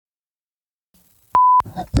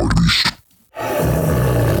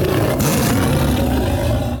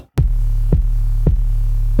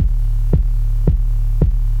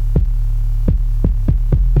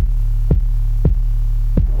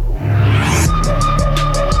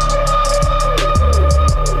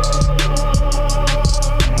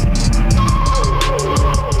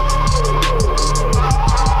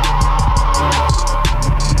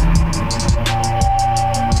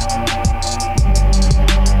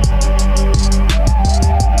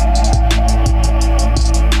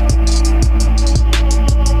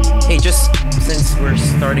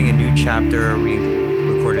Chapter. We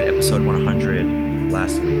recorded episode 100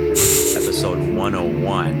 last week. Episode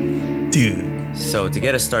 101. Dude. So to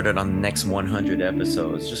get us started on the next 100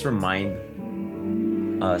 episodes, just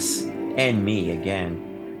remind us and me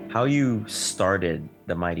again how you started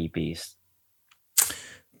the Mighty Beast.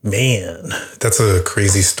 Man, that's a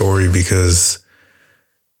crazy story because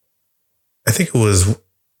I think it was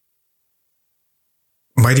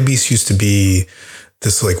Mighty Beast used to be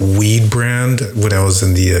this like weed brand when I was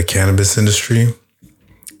in the cannabis industry.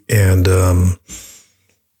 And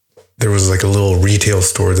there was like a little retail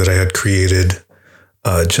store that I had created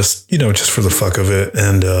just for the fuck of it.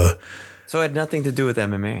 And so it had nothing to do with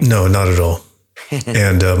MMA. No, not at all.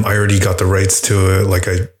 And I already got the rights to it. Like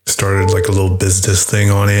I started like a little business thing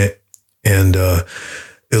on it. And it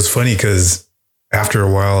was funny because after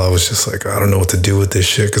a while I was just like, I don't know what to do with this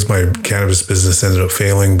shit because my cannabis business ended up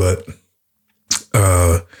failing. But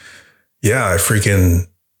I freaking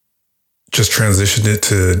just transitioned it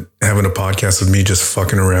to having a podcast with me just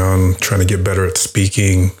fucking around, trying to get better at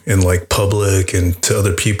speaking in like public and to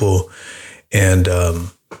other people. And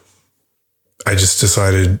I just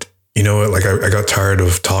decided, you know what, like I got tired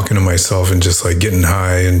of talking to myself and just like getting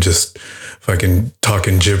high and just fucking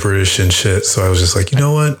talking gibberish and shit. So I was just like, you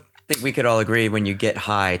know what? I think we could all agree when you get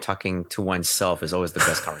high, talking to oneself is always the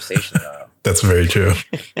best conversation. That's very true.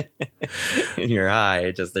 When you're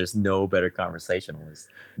high, there's no better conversation with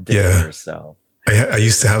yourself. I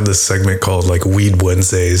used to have this segment called like Weed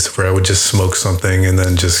Wednesdays where I would just smoke something and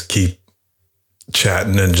then just keep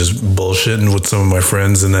chatting and just bullshitting with some of my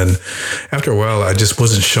friends. And then after a while, I just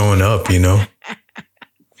wasn't showing up, you know?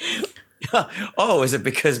 Oh, is it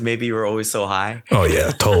because maybe you were always so high? Oh, yeah,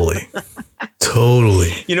 totally.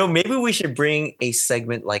 Totally. You know, maybe we should bring a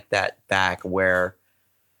segment like that back where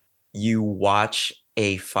you watch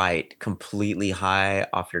a fight completely high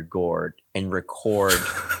off your gourd and record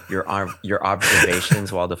your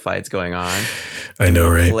observations while the fight's going on. I know,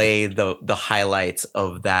 right? Play the highlights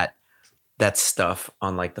of that stuff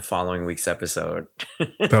on like the following week's episode.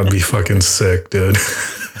 That would be fucking sick, dude.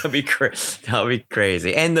 That'd be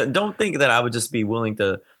crazy. And don't think that I would just be willing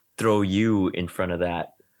to throw you in front of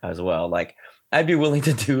that as well. Like I'd be willing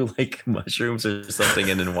to do like mushrooms or something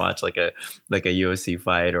and then watch like a UFC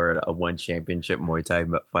fight or a one championship Muay Thai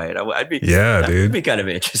fight. That'd be kind of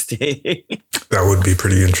interesting. That would be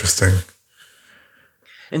pretty interesting.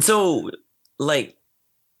 And so like,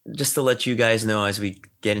 just to let you guys know, as we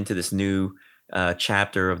get into this new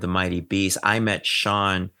chapter of the Mighty Beast, I met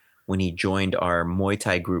Sean when he joined our Muay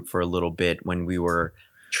Thai group for a little bit when we were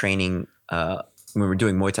training, we were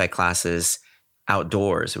doing Muay Thai classes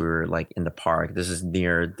outdoors. We were like in the park. This is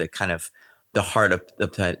near the kind of the heart of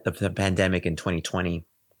the pandemic in 2020.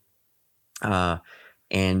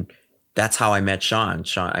 And that's how I met Sean.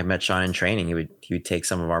 I met Sean in training. He would take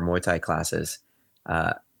some of our Muay Thai classes.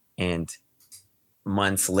 And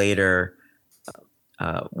months later,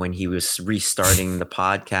 when he was restarting the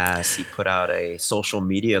podcast, he put out a social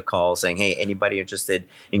media call saying, hey, anybody interested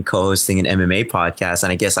in co-hosting an MMA podcast?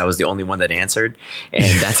 And I guess I was the only one that answered.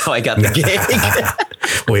 And that's how I got the gig.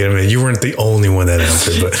 Wait a minute. You weren't the only one that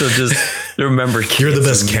answered. But so just remember, you're the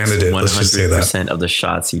best candidate. 100% of the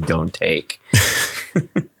shots you don't take.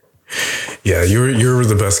 Yeah, you're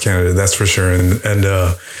the best candidate. That's for sure. And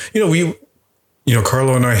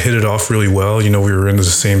Carlo and I hit it off really well. We were into the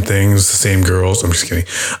same things, the same girls. I'm just kidding.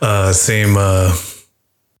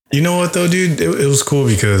 You know what though, dude? It was cool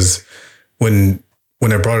because when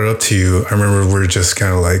I brought it up to you, I remember we were just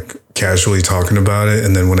kind of like casually talking about it.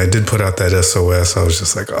 And then when I did put out that SOS, I was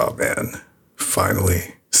just like, oh man,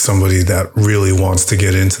 finally somebody that really wants to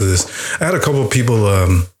get into this. I had a couple of people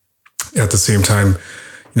at the same time,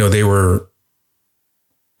 they were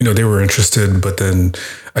interested, but then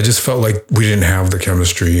I just felt like we didn't have the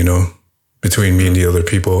chemistry, between me and the other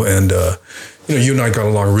people. And, you and I got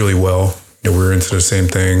along really well. We were into the same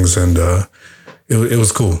things and it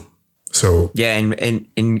was cool. So, yeah.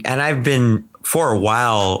 And I've been for a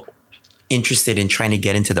while interested in trying to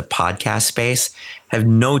get into the podcast space, have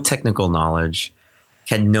no technical knowledge,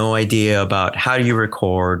 had no idea about how you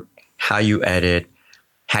record, how you edit,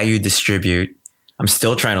 how you distribute. I'm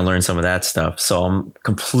still trying to learn some of that stuff. So I'm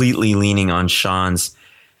completely leaning on Sean's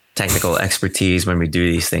technical expertise when we do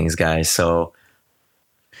these things, guys. So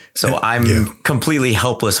I'm completely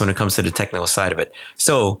helpless when it comes to the technical side of it.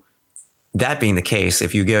 So that being the case,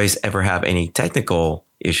 if you guys ever have any technical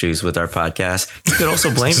issues with our podcast, you could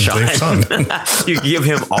also blame Sean. You give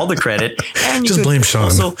him all the credit, and you blame Sean.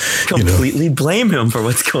 Also completely blame him for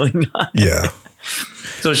what's going on. Yeah.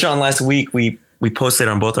 So Sean, last week we posted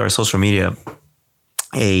on both our social media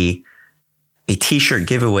a t-shirt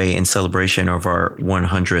giveaway in celebration of our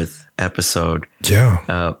 100th episode.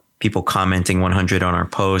 Yeah. People commenting 100 on our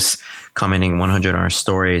posts, commenting 100 on our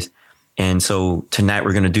stories. And so tonight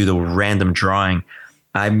we're going to do the random drawing.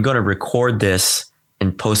 I'm going to record this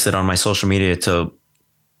and post it on my social media to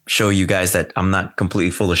show you guys that I'm not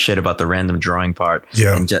completely full of shit about the random drawing part.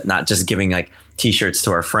 Yeah. And not just giving like t-shirts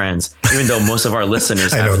to our friends, even though most of our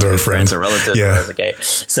listeners I know they're friends or relatives. Yeah. Okay.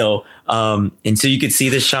 So, and so you could see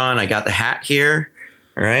this, Sean, I got the hat here.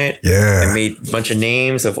 All right. Yeah. I made a bunch of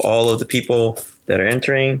names of all of the people that are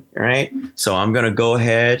entering. All right. So I'm going to go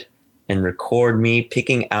ahead and record me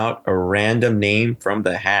picking out a random name from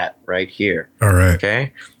the hat right here. All right.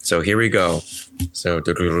 Okay. So here we go. So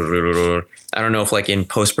I don't know if like in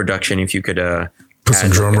post-production, if you could put some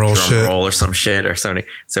drum roll or some shit or something.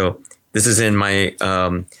 So this is in my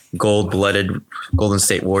gold-blooded Golden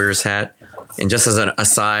State Warriors hat. And just as an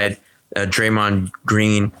aside, Draymond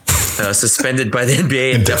Green suspended by the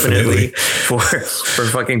NBA indefinitely for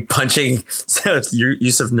fucking punching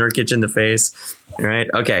Yusuf Nurkic in the face. All right.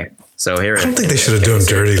 Okay. So here. I don't think they should have done him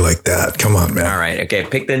dirty like that. Come on, man. All right. Okay.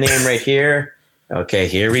 Pick the name right here. Okay.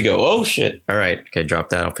 Here we go. Oh shit. All right. Okay. Drop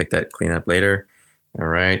that. I'll pick that clean up later. All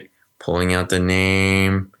right. Pulling out the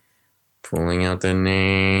name.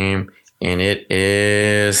 And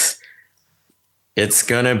it's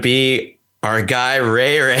gonna be our guy,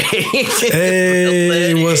 Ray.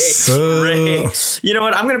 Hey, what's up? Ray. You know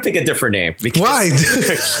what? I'm going to pick a different name. Why?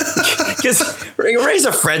 Because Ray's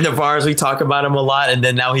a friend of ours. We talk about him a lot. And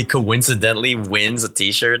then now he coincidentally wins a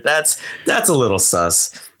t-shirt. That's a little sus.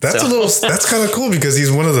 That's kind of cool because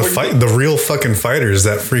he's one of the real fucking fighters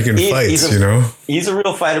that freaking fights, you know? He's a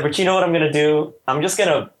real fighter. But you know what I'm going to do? I'm just going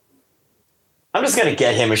to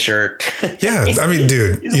get him a shirt. Yeah. I mean,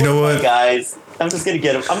 dude, you know what? Guys. I'm just gonna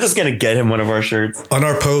get him one of our shirts. On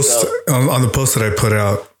our post, on the post that I put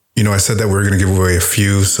out, you know, I said that we were gonna give away a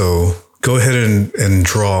few. So go ahead and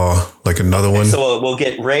draw like another one. So we'll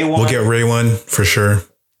get Ray one. We'll get Ray one for sure.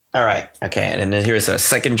 All right. Okay. And then here's a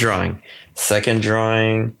second drawing.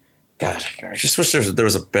 God, I just wish there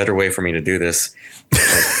was a better way for me to do this. I'm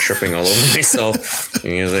like tripping all over myself.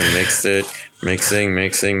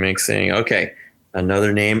 Mixing. Okay.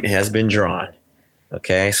 Another name has been drawn.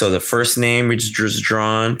 Okay, so the first name we just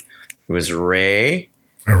drawn was Ray.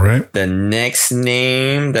 All right. The next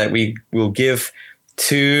name that we will give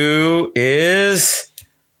to is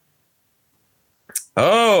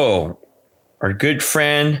our good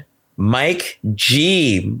friend Mikey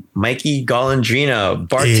Gollandrino,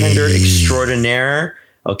 bartender extraordinaire.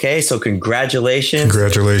 Okay, so congratulations,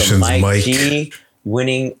 Mike G,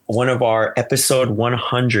 winning one of our episode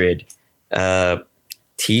 100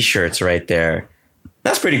 t-shirts right there.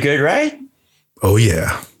 That's pretty good, right? Oh,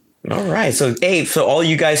 yeah. All right. So, hey, so all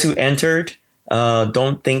you guys who entered,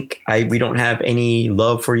 don't think we don't have any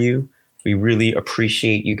love for you. We really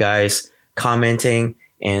appreciate you guys commenting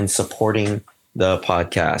and supporting the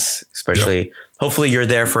podcast, especially. Hopefully you're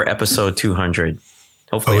there for episode 200.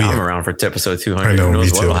 Hopefully I'm around for episode 200. I know, Who knows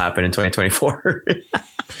me what too. will happen in 2024.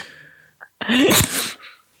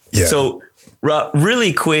 Yeah. So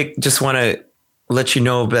really quick, just want to let you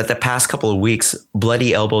know that the past couple of weeks,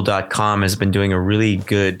 bloodyelbow.com has been doing a really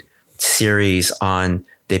good series on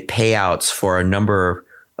the payouts for a number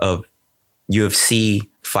of UFC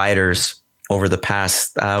fighters over the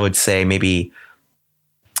past, I would say maybe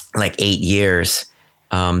like 8 years.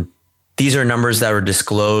 These are numbers that were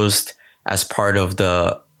disclosed as part of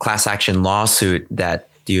the class action lawsuit that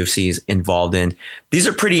the UFC is involved in. These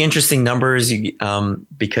are pretty interesting numbers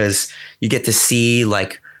because you get to see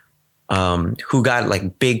like who got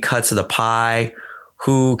like big cuts of the pie,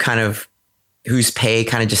 whose pay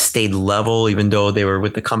kind of just stayed level, even though they were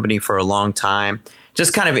with the company for a long time.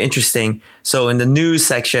 Just kind of interesting. So in the news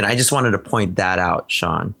section, I just wanted to point that out,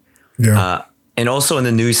 Sean. Yeah. And also in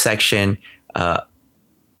the news section,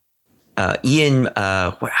 Ian,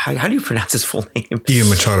 how do you pronounce his full name? Ian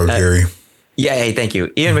Machado Gary. Yeah, hey, thank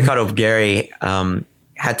you. Ian Machado Gary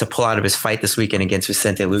had to pull out of his fight this weekend against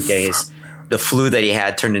Vicente Luque. The flu that he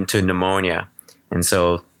had turned into pneumonia. And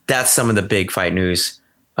so that's some of the big fight news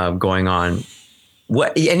going on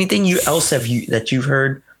What anything that you've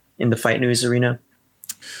heard in the fight news arena?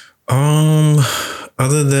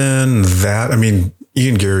 Other than that, I mean,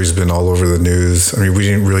 Ian Gary's been all over the news. I mean, we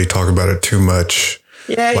didn't really talk about it too much.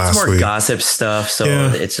 Yeah, it's more week. Gossip stuff. So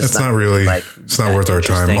yeah, it's just not really like it's not worth our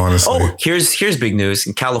time, honestly. Oh, here's big news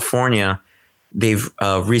in California. They've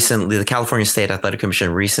recently, the California State Athletic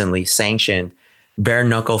Commission recently sanctioned bare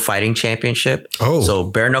knuckle fighting championship. Oh, so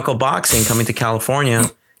bare knuckle boxing coming to California.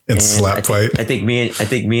 And slap fight. I think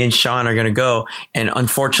me and Sean are gonna go. And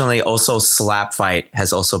unfortunately, also slap fight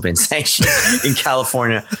has also been sanctioned in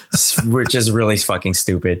California, which is really fucking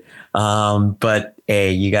stupid. But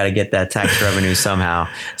hey, you got to get that tax revenue somehow.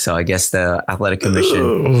 So I guess the Athletic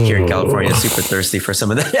Commission here in California is super thirsty for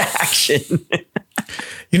some of that action.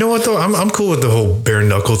 You know what though? I'm cool with the whole bare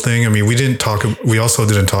knuckle thing. I mean, we also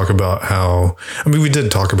didn't talk about how. I mean, we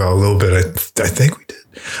did talk about a little bit. I think we did.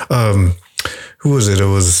 Who was it? It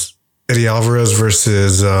was Eddie Alvarez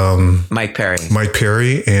versus Mike Perry. Mike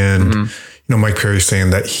Perry, and Mike Perry saying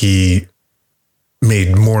that he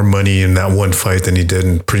made more money in that one fight than he did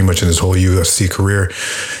in pretty much in his whole UFC career.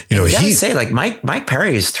 You know, he say like Mike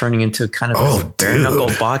Perry is turning into kind of a bare knuckle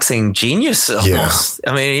boxing genius almost.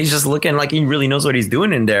 Yeah. I mean, he's just looking like he really knows what he's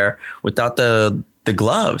doing in there without the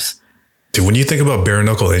gloves. Dude, when you think about bare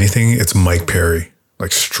knuckle anything, it's Mike Perry.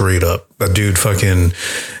 Like straight up. That dude fucking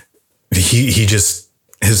he just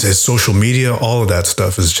his social media, all of that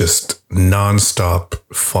stuff is just nonstop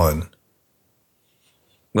fun.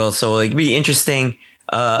 Well, so it'd be interesting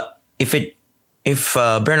if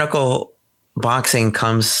bare knuckle boxing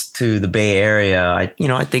comes to the Bay Area.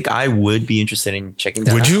 I think I would be interested in checking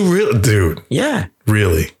that out. Would you really, dude? Yeah,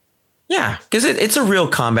 really? Yeah, because it's a real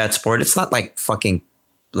combat sport. It's not like fucking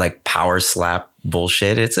like power slap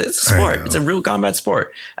bullshit. It's a sport. It's a real combat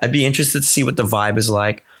sport. I'd be interested to see what the vibe is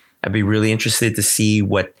like. I'd be really interested to see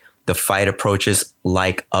what the fight approach is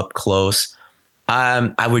like up close.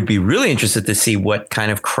 I would be really interested to see what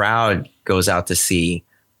kind of crowd goes out to see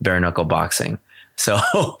bare knuckle boxing. So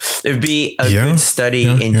it'd be a good study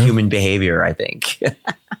in human behavior, I think.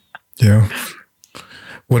 Yeah.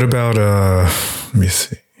 What about, let me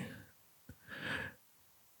see.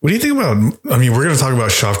 What do you think about, I mean, we're going to talk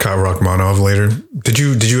about Shavkat Rakhmonov later. Did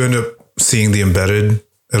you end up seeing The Embedded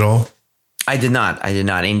at all? I did not.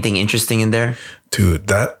 Anything interesting in there? Dude,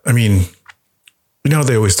 they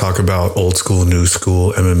always talk about old school, new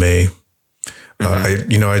school MMA.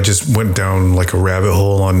 I just went down like a rabbit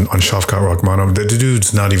hole on Shavkat Rakhmonov. The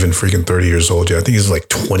dude's not even freaking 30 years old yet. I think he's like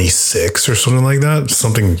 26 or something like that.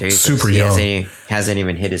 Something super young. He hasn't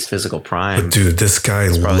even hit his physical prime. But dude, this guy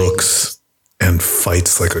looks and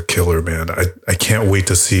fights like a killer, man. I can't wait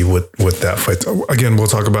to see what that fight. Again, we'll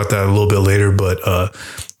talk about that a little bit later, but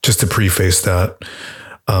just to preface that.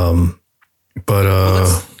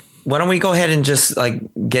 Why don't we go ahead and just like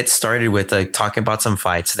get started with like talking about some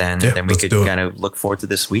fights then we could kind of look forward to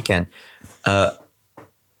this weekend.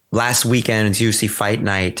 Last weekend's UFC Fight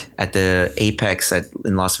Night at the Apex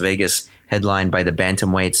in Las Vegas, headlined by the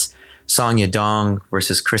bantamweights Song Yadong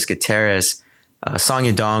versus Chris Gutierrez. Song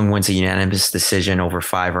Yadong wins a unanimous decision over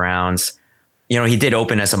 5 rounds. You know, he did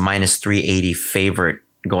open as a minus 380 favorite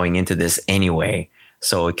going into this anyway,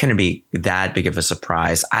 so it couldn't be that big of a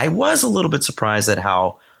surprise. I was a little bit surprised at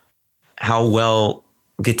how well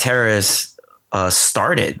Gutierrez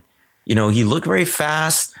started. You know, he looked very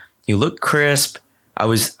fast. He looked crisp. I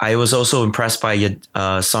was also impressed by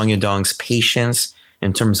Song Yadong's patience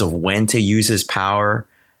in terms of when to use his power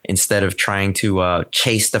instead of trying to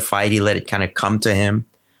chase the fight. He let it kind of come to him.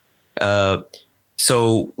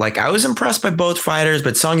 So like I was impressed by both fighters,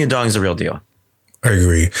 but Song Yadong is the real deal. I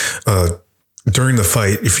agree. During the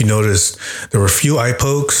fight, if you noticed, there were a few eye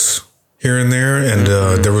pokes here and there, and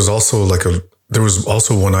there was also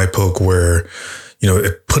one eye poke where, you know,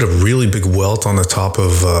 it put a really big welt on the top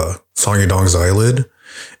of Song Yadong's eyelid,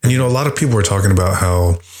 and you know, a lot of people were talking about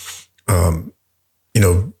how,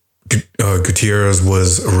 Gutierrez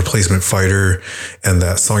was a replacement fighter, and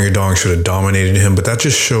that Song Yadong should have dominated him, but that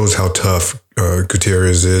just shows how tough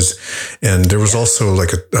Gutierrez is. And there was also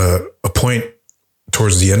like a point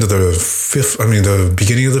towards the end of the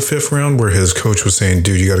beginning of the 5th round where his coach was saying,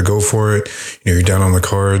 dude, you got to go for it. You know, you're down on the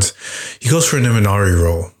cards. He goes for an Imanari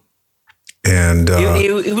roll. And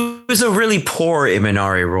it was a really poor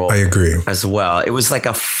Imanari roll. I agree as well. It was like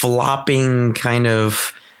a flopping kind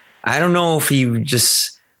of, I don't know if he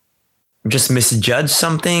just misjudged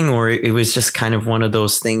something, or it was just kind of one of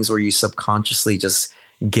those things where you subconsciously just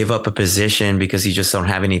give up a position because you just don't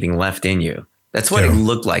have anything left in you. That's what it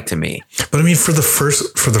looked like to me. But I mean, for the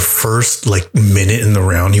first like minute in the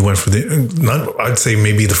round, he went for I'd say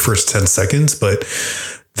maybe the first 10 seconds, but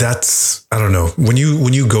that's, I don't know. When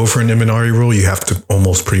you go for an Imanari role, you have to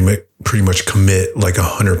almost pretty much commit like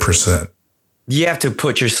 100%. You have to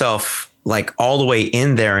put yourself like all the way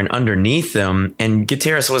in there and underneath them. And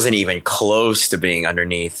Gutierrez wasn't even close to being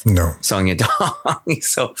underneath Song Yadong.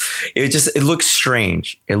 So it looks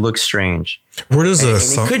strange. It looks strange. Where does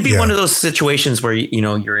it could be one of those situations where,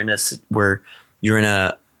 you're in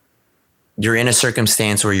a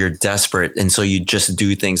circumstance where you're desperate. And so you just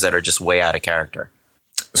do things that are just way out of character.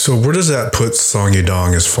 So where does that put Song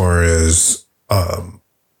Yadong as far as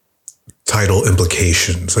title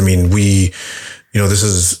implications? I mean, this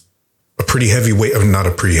is a pretty heavy weight, not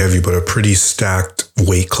a pretty heavy, but a pretty stacked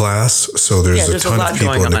weight class. So there's a ton of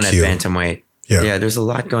people in the queue. Bantamweight. Yeah, there's a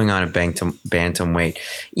lot going on at bantamweight.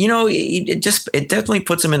 It definitely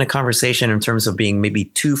puts him in a conversation in terms of being maybe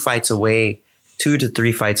 2 to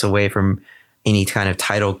 3 fights away from any kind of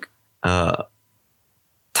title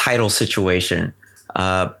situation.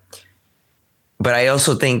 But I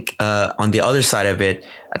also think on the other side of it,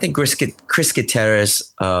 I think Chris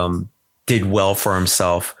Gutierrez did well for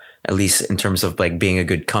himself, at least in terms of like being a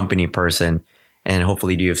good company person, and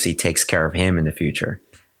hopefully the UFC takes care of him in the future.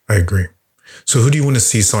 I agree. So who do you want to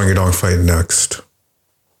see Song Yadong fight next?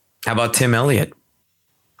 How about Tim Elliott?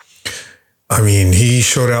 I mean, he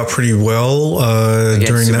showed out pretty well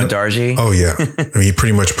during Suma Darji. Oh yeah, I mean, he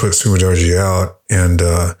pretty much put Suma Darji out, and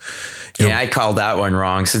I called that one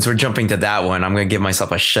wrong. Since we're jumping to that one, I'm going to give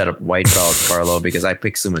myself a shut up white belt, Carlo, because I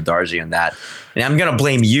picked Suma Darji on that, and I'm going to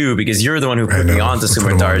blame you because you're the one who put me on to Suma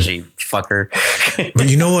Darji, fucker. But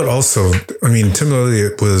you know what? Also, I mean, Tim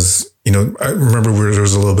Elliott was. I remember there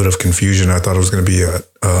was a little bit of confusion. I thought it was going to be at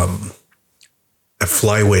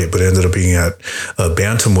flyweight, but it ended up being at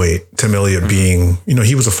bantamweight. Tim Elliott being,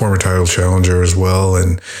 he was a former title challenger as well.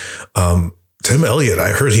 And Tim Elliott, I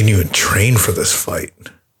heard he didn't even train for this fight.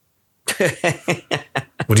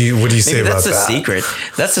 What do you say about that?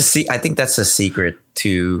 That's a secret. I think that's a secret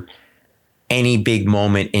to any big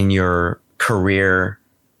moment in your career,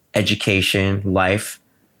 education, life.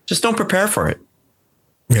 Just don't prepare for it.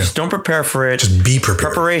 Yeah. Just don't prepare for it. Just be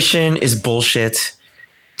prepared. Preparation is bullshit.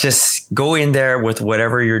 Just go in there with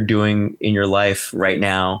whatever you're doing in your life right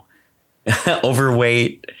now.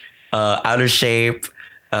 Overweight, out of shape,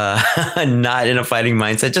 not in a fighting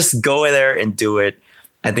mindset. Just go in there and do it.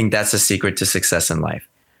 I think that's the secret to success in life.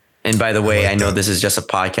 And by the way, I know this is just a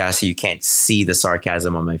podcast, so you can't see the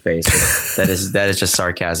sarcasm on my face. that is just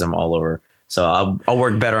sarcasm all over. So I'll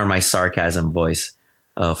work better on my sarcasm voice.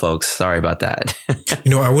 Folks, sorry about that.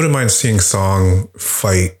 I wouldn't mind seeing Song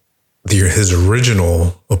fight his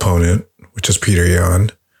original opponent, which is Peter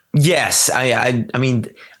Yan. Yes, I mean,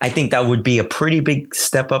 I think that would be a pretty big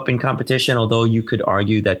step up in competition. Although you could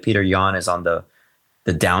argue that Peter Yan is on the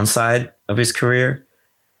downside of his career,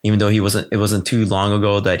 even though it wasn't too long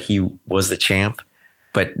ago that he was the champ.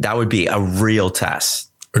 But that would be a real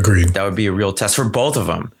test. Agreed. That would be a real test for both of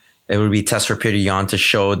them. It would be a test for Peter Yan to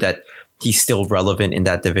show that he's still relevant in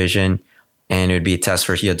that division. And it would be a test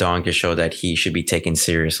for Yadong to show that he should be taken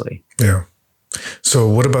seriously. Yeah. So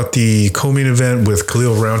what about the co-main event with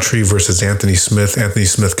Khalil Rountree versus Anthony Smith? Anthony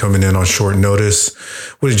Smith coming in on short notice.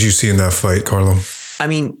 What did you see in that fight, Carlo? I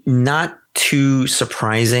mean, not too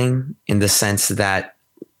surprising in the sense that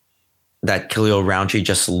Khalil Rountree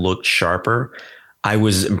just looked sharper. I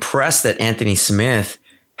was impressed that Anthony Smith,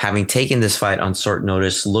 having taken this fight on short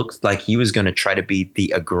notice, looked like he was going to try to be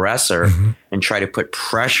the aggressor and try to put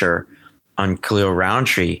pressure on Khalil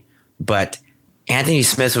Rountree. But Anthony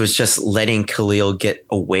Smith was just letting Khalil get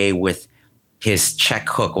away with his check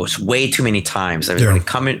hook. It was way too many times. I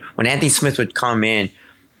mean, when Anthony Smith would come in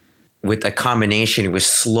with a combination, it was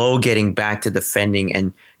slow getting back to defending,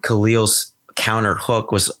 and Khalil's counter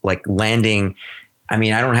hook was like landing. I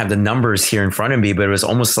mean, I don't have the numbers here in front of me, but it was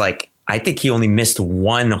almost like, I think he only missed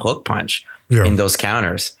one hook punch in those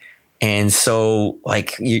counters. And so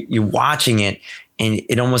like you're watching it and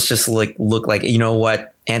it almost just looked like, you know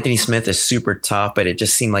what? Anthony Smith is super tough, but it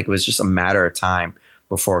just seemed like it was just a matter of time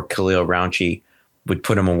before Khalil Rountree would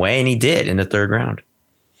put him away. And he did in the third round.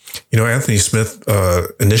 Anthony Smith,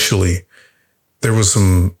 initially, there was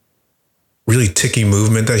some really ticky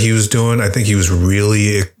movement that he was doing. I think he was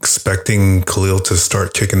really expecting Khalil to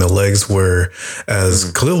start kicking the legs,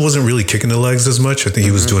 whereas Khalil wasn't really kicking the legs as much. I think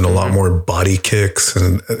he was doing a lot more body kicks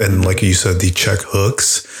and like you said, the check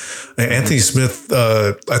hooks. And Anthony Smith,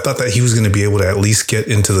 I thought that he was going to be able to at least get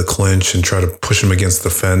into the clinch and try to push him against the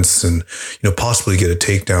fence and, possibly get a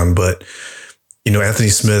takedown. But, Anthony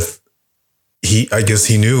Smith, I guess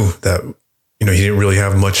he knew that, he didn't really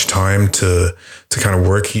have much time to kind of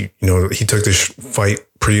work. He took this fight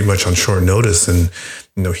pretty much on short notice, and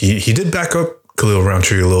he did back up Khalil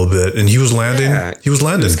Roundtree a little bit, and he was landing. Yeah, he was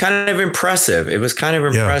landing. It was kind of impressive.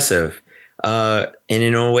 And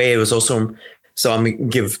in a way, it was also. So I'm gonna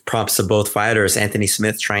give props to both fighters. Anthony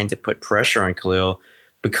Smith trying to put pressure on Khalil,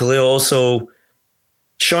 but Khalil also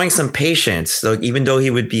showing some patience. So even though he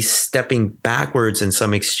would be stepping backwards in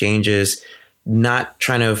some exchanges, not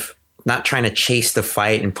trying to chase the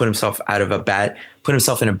fight and put himself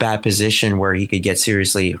in a bad position where he could get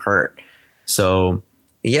seriously hurt. So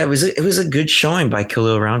yeah, it was a good showing by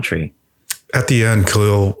Khalil Roundtree. At the end,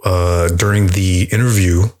 Khalil, during the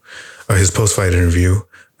interview, his post-fight interview,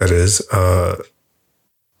 that is,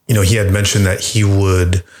 he had mentioned that he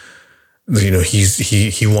would,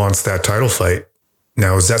 he wants that title fight.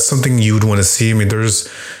 Now, is that something you would want to see? I mean, there's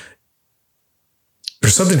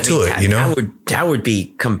something to it, That would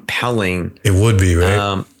be compelling. It would be,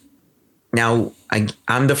 right? Now,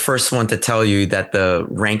 I'm the first one to tell you that the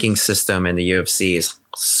ranking system in the UFC is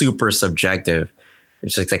super subjective.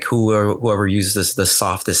 It's like whoever uses the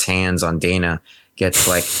softest hands on Dana gets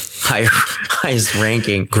like highest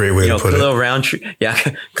ranking. Great way to put Khalil it. Roundtree,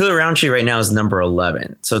 Khalil Roundtree right now is number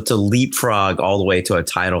 11. So to leapfrog all the way to a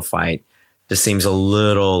title fight just seems a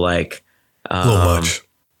little like A little much.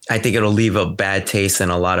 I think it'll leave a bad taste in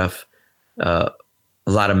a lot of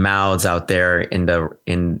mouths out there in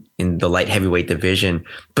the light heavyweight division.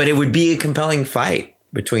 But it would be a compelling fight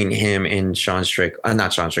between him and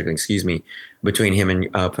between him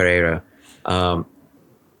and Pereira.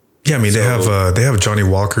 Yeah, I mean, they have Johnny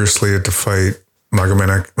Walker slated to fight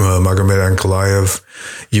Magomed Ankalaev.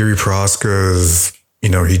 Yuri Prohaska is,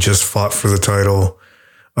 he just fought for the title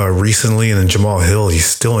recently, and then Jamal Hill, he's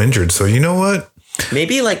still injured. So you know what?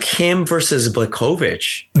 Maybe like him versus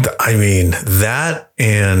Blachowicz. I mean, that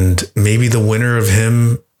and maybe the winner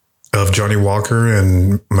of Johnny Walker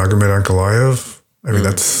and Magomed Ankalaev. I mean,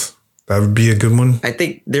 that would be a good one. I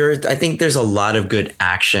think there's a lot of good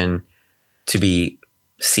action to be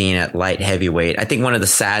seen at light heavyweight. I think one of the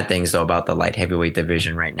sad things though about the light heavyweight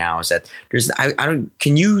division right now is that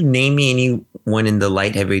can you name me anyone in the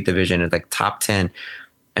light heavyweight division at like top 10?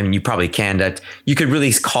 I mean, you probably can, that you could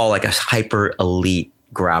really call like a hyper elite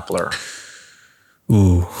grappler.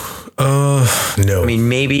 Ooh, no. I mean,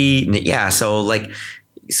 maybe, yeah. So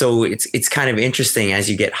it's kind of interesting as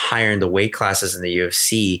you get higher in the weight classes in the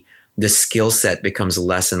UFC, the skill set becomes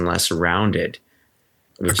less and less rounded.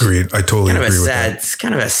 Agreed. I totally agree with that. It's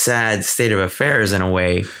kind of a sad state of affairs in a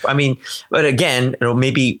way. I mean, but again,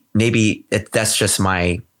 maybe that's just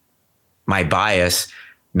my bias.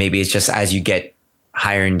 Maybe it's just as you get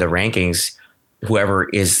higher in the rankings, whoever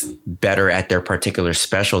is better at their particular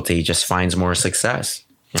specialty just finds more success.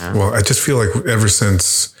 Yeah. Well, I just feel like ever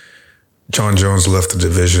since John Jones left the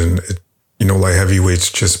division, light heavyweight's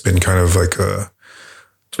just been kind of like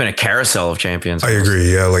it's been a carousel of champions. I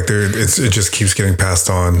agree. Yeah. Like it just keeps getting passed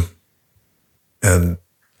on. And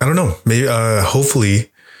I don't know, maybe,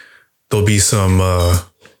 hopefully there'll be some,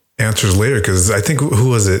 answers later. Cause I think, who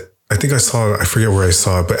was it? I think I forget where I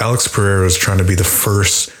saw it, but Alex Pereira is trying to be the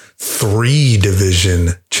first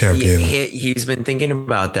 3-division champion. He's been thinking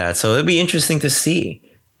about that. So it'll be interesting to see.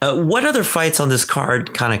 What other fights on this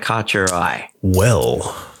card kind of caught your eye?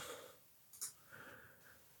 Well,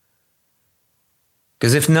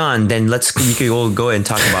 because if none, then we could go ahead and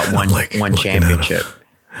talk about one championship.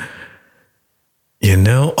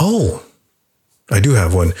 I do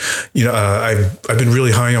have one. I've been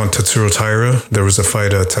really high on Tatsuro Taira. There was a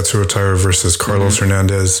fight, Tatsuro Taira versus Carlos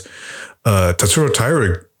Hernandez. Tatsuro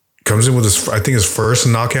Taira comes in with his first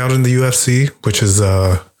knockout in the UFC, which is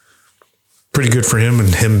pretty good for him,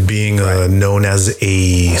 and him being known as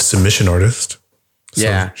a submission artist.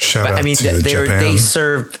 So shout out to Japan.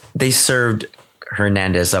 They served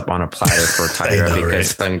Hernandez up on a platter for Taira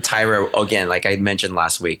because right? I mean, Taira, again, like I mentioned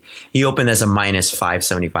last week, he opened as a minus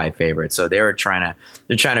 575 favorite. So they're trying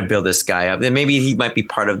to build this guy up. And maybe he might be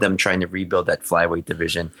part of them trying to rebuild that flyweight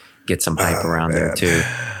division, get some hype around there too.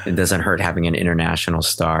 It doesn't hurt having an international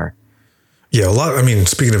star. Yeah, a lot. I mean,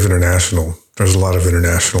 speaking of international, there's a lot of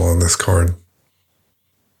international on this card.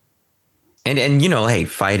 And hey,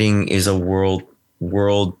 fighting is a world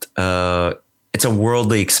it's a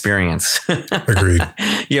worldly experience. Agreed.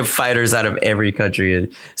 You have fighters out of every country.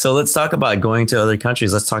 So let's talk about going to other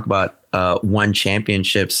countries. Let's talk about One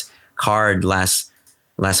Championships card last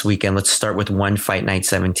weekend. Let's start with One Fight Night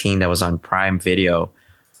 17 that was on Prime Video.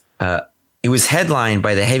 It was headlined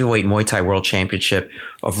by the heavyweight Muay Thai World Championship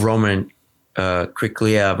of Roman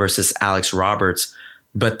Kriklia versus Alex Roberts.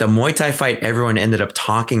 But the Muay Thai fight everyone ended up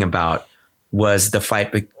talking about was the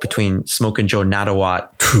fight between Smokin' Joe Nadawat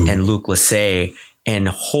and Luke Lassay. And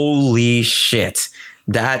holy shit,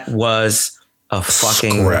 that was a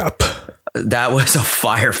fucking scrap. That was a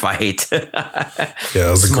firefight. Yeah,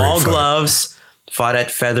 it was a Small great fight. gloves, fought at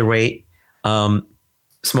featherweight.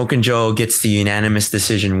 Smokin' Joe gets the unanimous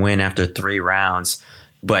decision win after 3 rounds.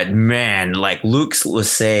 But man, like Luke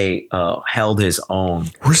Lassay held his own.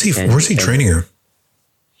 Where's he training him?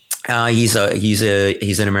 He's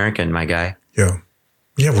an American, my guy. Yeah.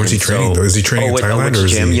 Yeah, where's he training though? Is he training in Thailand or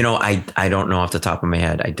is gym? he? You know, I don't know off the top of my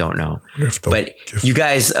head. I don't know. But you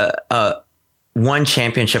guys, One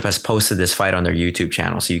Championship has posted this fight on their YouTube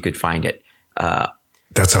channel, so you could find it.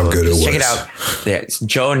 That's how good it was. Check it out. Yeah, it's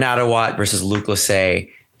Joe Nadawat versus Luke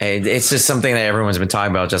Lassay. And it's just something that everyone's been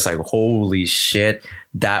talking about. Just like, holy shit,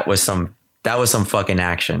 that was some fucking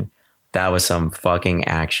action. That was some fucking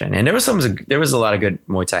action. And there was a lot of good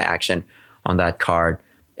Muay Thai action on that card.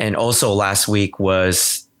 And also last week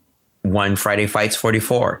was One Friday Fights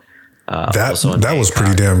 44. That was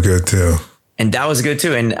pretty damn good too. And that was good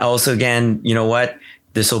too. And also, again, you know what?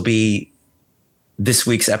 This will be this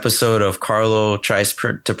week's episode of Carlo tries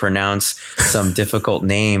to pronounce some difficult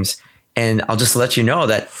names. And I'll just let you know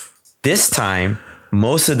that this time,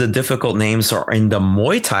 most of the difficult names are in the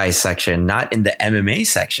Muay Thai section, not in the MMA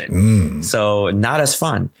section. So not as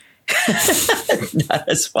fun. Not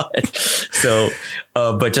as fun. So,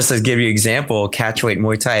 but just to give you an example, catchweight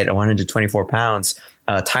Muay Thai at 124 pounds,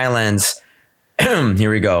 Thailand's,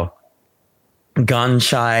 here we go.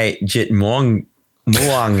 Ganchai Jitmuang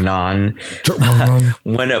Muangnan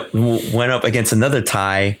went up against another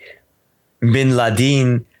Thai, Bin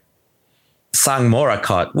Laden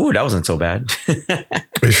Sangmorakot. Ooh, that wasn't so bad. Are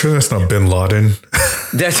you sure that's not Bin Laden?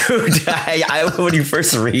 That's when you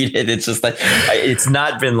first read it, it's just like it's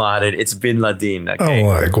not Bin Laden, it's Bin Laden. Okay? I'm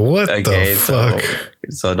like, what the fuck?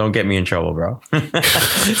 So don't get me in trouble, bro.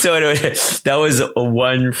 So anyway, that was a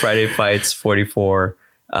One Friday Fights 44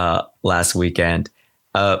 last weekend.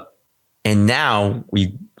 And now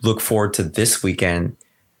we look forward to this weekend.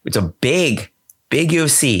 It's a big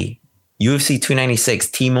UFC 296,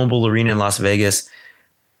 T-Mobile Arena in Las Vegas.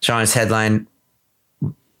 Sean's headline,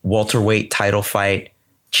 welterweight title fight.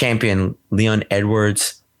 Champion Leon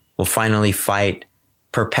Edwards will finally fight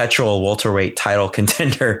perpetual welterweight title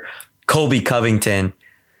contender Colby Covington.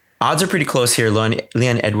 Odds are pretty close here. Leon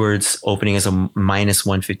Edwards opening as a minus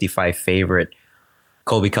 155 favorite.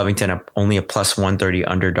 Colby Covington only a plus 130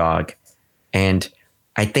 underdog. And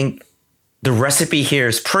I think the recipe here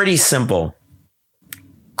is pretty simple.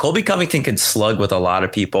 Colby Covington can slug with a lot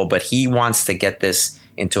of people, but he wants to get this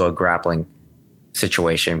into a grappling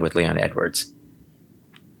situation with Leon Edwards.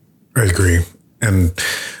 I agree. And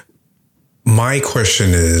my question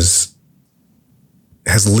is,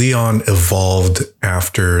 has Leon evolved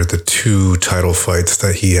after the 2 title fights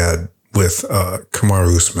that he had with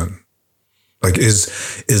Kamaru Usman? Like,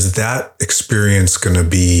 is that experience going to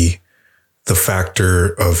be the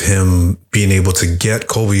factor of him being able to get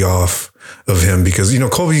Colby off of him? Because,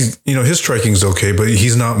 Colby, his striking's okay, but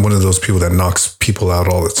he's not one of those people that knocks people out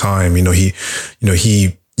all the time. He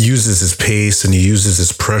uses his pace and he uses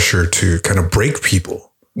his pressure to kind of break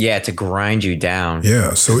people. Yeah, to grind you down.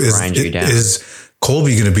 Yeah. So is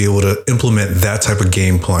Colby going to be able to implement that type of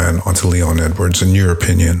game plan onto Leon Edwards, in your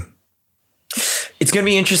opinion? It's going to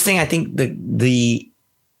be interesting. I think the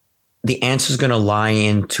answer is going to lie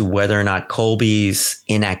into whether or not Colby's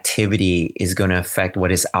inactivity is going to affect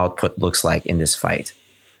what his output looks like in this fight.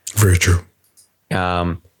 Very true.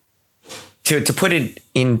 To put it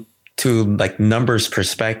into like numbers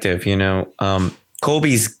perspective,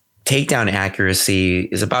 Colby's takedown accuracy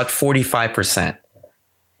is about 45%,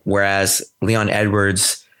 whereas Leon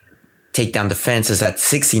Edwards' takedown defense is at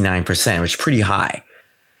 69%, which is pretty high.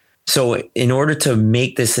 So in order to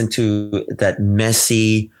make this into that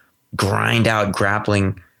messy, grind out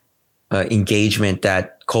grappling engagement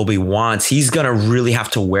that Colby wants, he's going to really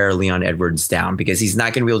have to wear Leon Edwards down, because he's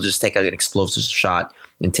not going to be able to just take an explosive shot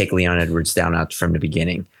and take Leon Edwards down out from the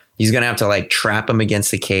beginning. He's going to have to like trap him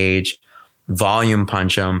against the cage, volume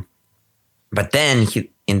punch him. But then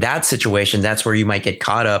in that situation, that's where you might get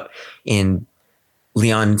caught up in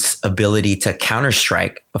Leon's ability to counter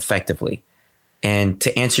strike effectively. And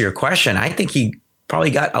to answer your question, I think he probably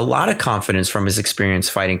got a lot of confidence from his experience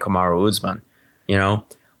fighting Kamaru Usman.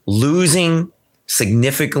 Losing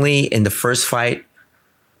significantly in the first fight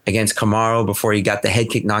against Kamaru before he got the head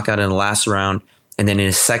kick knockout in the last round. And then in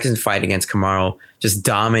his second fight against Kamaru, just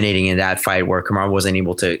dominating in that fight where Kamaru wasn't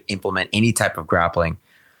able to implement any type of grappling.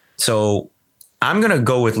 So I'm going to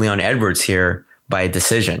go with Leon Edwards here by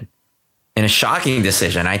decision, in a shocking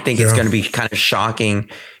decision. I think it's going to be kind of shocking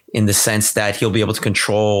in the sense that he'll be able to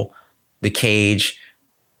control the cage,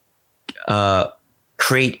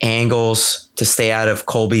 create angles to stay out of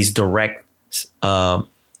Colby's direct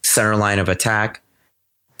center line of attack.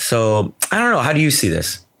 So I don't know. How do you see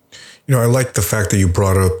this? I like the fact that you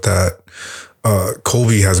brought up that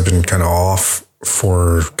Colby has been kind of off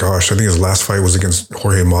for, gosh, I think his last fight was against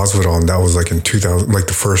Jorge Masvidal, and that was like in 2000, like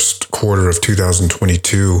the first quarter of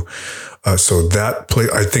 2022. So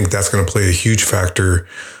I think that's going to play a huge factor.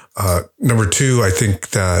 Number two, I think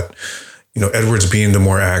that, Edwards being the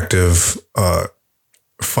more active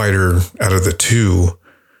fighter out of the two,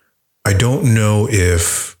 I don't know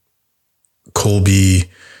if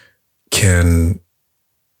Colby can.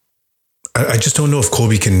 I just don't know if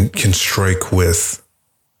Colby can strike with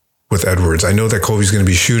Edwards. I know that Colby's going to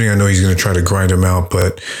be shooting. I know he's going to try to grind him out,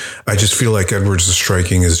 but I just feel like Edwards'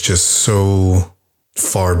 striking is just so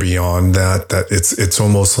far beyond that it's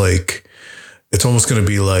almost going to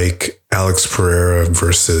be like Alex Pereira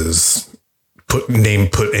versus put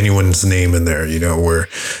anyone's name in there, where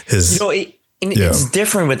his it's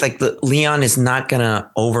different with like Leon is not going to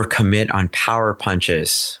overcommit on power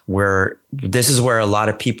punches, where this is where a lot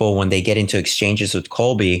of people, when they get into exchanges with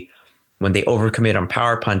Colby, when they overcommit on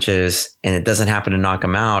power punches and it doesn't happen to knock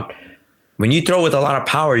him out, when you throw with a lot of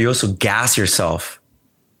power, you also gas yourself.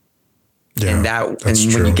 Yeah, and when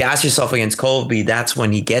you gas yourself against Colby, that's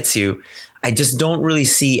when he gets you. I just don't really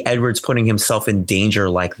see Edwards putting himself in danger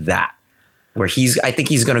like that, where I think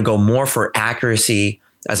he's going to go more for accuracy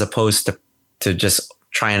as opposed to just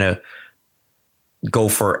trying to go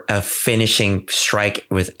for a finishing strike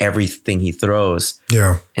with everything he throws.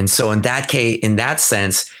 Yeah. And so in that case, in that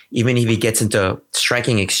sense, even if he gets into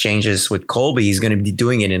striking exchanges with Colby, he's going to be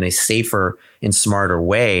doing it in a safer and smarter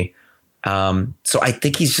way. So I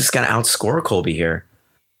think he's just going to outscore Colby here.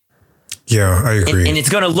 Yeah, I agree. And it's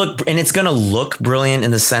going to look brilliant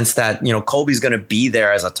in the sense that, Colby's going to be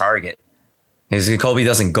there as a target. Because Colby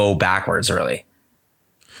doesn't go backwards really.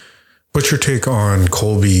 What's your take on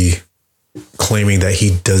Colby claiming that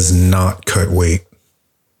he does not cut weight?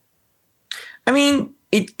 I mean,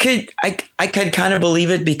 I could kind of believe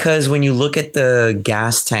it, because when you look at the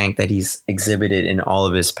gas tank that he's exhibited in all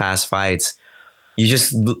of his past fights, you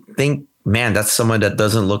just think, man, that's someone that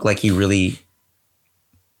doesn't look like he really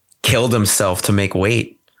killed himself to make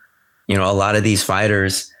weight. A lot of these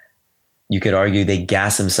fighters, you could argue they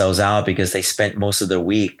gas themselves out because they spent most of their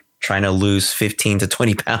week trying to lose 15 to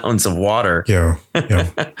 20 pounds of water. Yeah.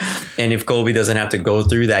 And if Colby doesn't have to go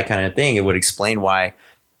through that kind of thing, it would explain why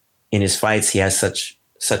in his fights he has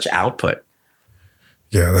such output.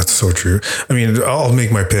 Yeah, that's so true. I mean, I'll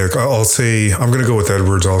make my pick. I'll say I'm going to go with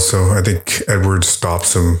Edwards also. I think Edwards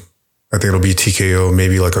stops him. I think it'll be TKO,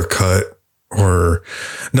 maybe like a cut, or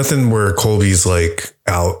nothing where Colby's like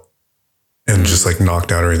out and just like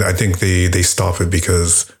knocked out or anything. I think they stop it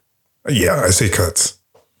because, I say cuts.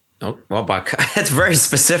 Oh, well, that's very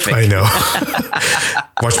specific. I know.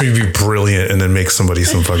 Watch me be brilliant and then make somebody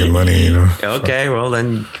some fucking money, Okay, well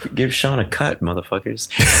then give Sean a cut, motherfuckers.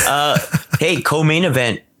 Hey, co-main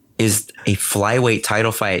event is a flyweight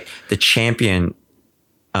title fight. The champion,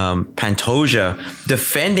 Pantoja,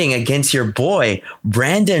 defending against your boy,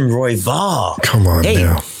 Brandon Royval. Come on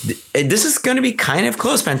now. This is going to be kind of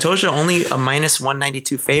close. Pantoja only a minus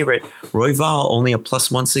 192 favorite. Royval only a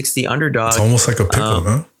plus 160 underdog. It's almost like a pick'em,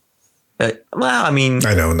 huh? Well, I mean,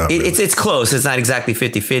 I know, not really. It's close. It's not exactly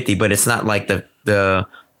 50-50, but it's not like the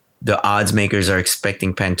odds makers are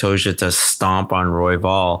expecting Pantoja to stomp on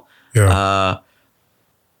Royval. Yeah.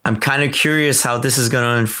 I'm kind of curious how this is going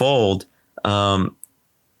to unfold.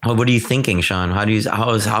 What are you thinking, Sean?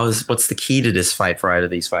 What's the key to this fight for either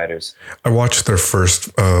of these fighters? I watched their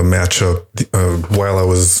first matchup while I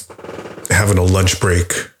was having a lunch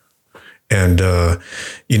break, and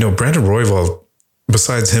Brandon Royval,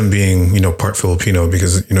 besides him being, part Filipino,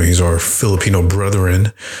 because, he's our Filipino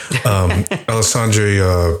brethren,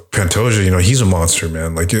 Alessandro Pantoja, he's a monster,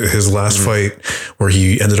 man. Like his last fight where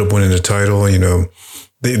he ended up winning the title,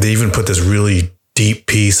 they even put this really deep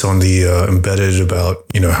piece on the embedded about,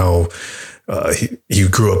 how he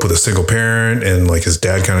grew up with a single parent and like his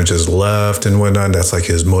dad kind of just left and whatnot. That's like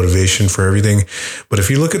his motivation for everything. But if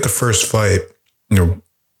you look at the first fight,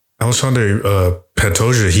 Alessandro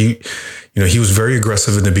Pantoja, he was very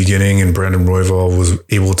aggressive in the beginning, and Brandon Royval was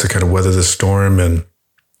able to kind of weather the storm and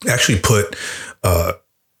actually put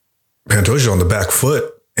Pantoja on the back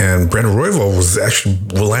foot. And Brandon Royval was actually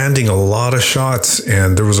landing a lot of shots.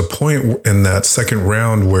 And there was a point in that second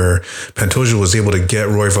round where Pantoja was able to get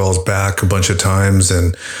Royval's back a bunch of times.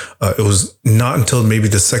 And it was not until maybe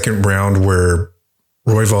the second round where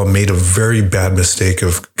Royval made a very bad mistake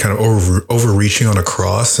of kind of overreaching on a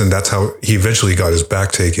cross. And that's how he eventually got his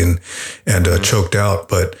back taken and choked out.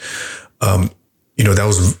 But, that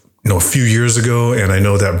was a few years ago. And I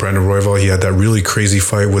know that Brandon Royval, he had that really crazy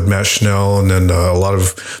fight with Matt Schnell. And then a lot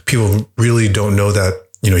of people really don't know that,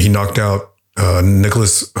 he knocked out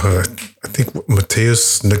Nicholas, I think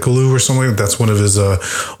Mateus Nicolou or something. That's one of his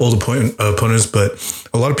old opponents. But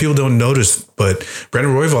a lot of people don't notice. But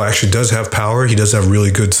Brandon Royval actually does have power. He does have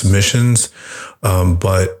really good submissions.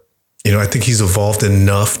 But I think he's evolved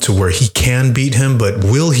enough to where he can beat him, but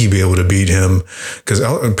will he be able to beat him? Because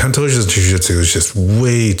Pantoja's jiu-jitsu is just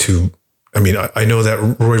way too. I mean, I know that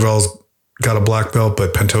Royval's got a black belt,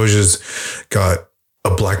 but Pantoja's got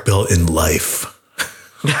a black belt in life.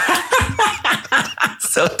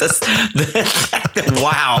 So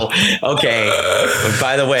wow. Okay. But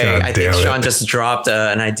by the way, I think Sean just dropped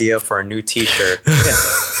an idea for a new T-shirt.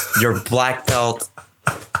 Your black belt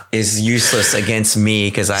is useless against me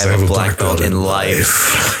because I have a black belt in life.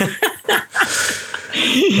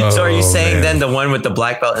 So are you saying then the one with the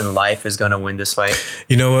black belt in life is going to win this fight?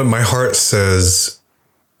 You know what? My heart says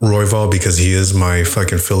Royval because he is my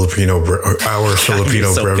fucking Filipino, our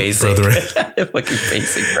Filipino so brethren. Fucking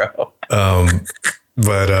basic, bro.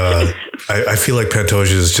 But I feel like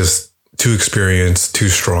Pantoja is just too experienced, too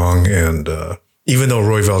strong. And even though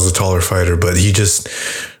Royval's a taller fighter, but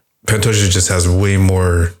Pantoja just has way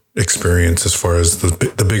more experience as far as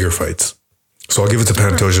the bigger fights. So I'll give it to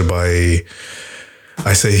Pantoja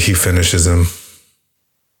I say he finishes him.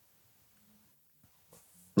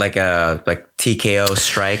 Like TKO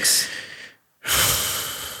strikes.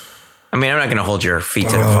 I mean, I'm not going to hold your feet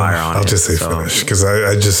to the fire on it. I'll just say finish because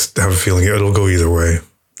I just have a feeling it'll go either way.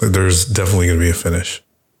 There's definitely going to be a finish.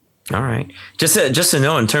 All right. Just to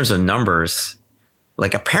know in terms of numbers,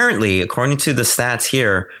 like apparently, according to the stats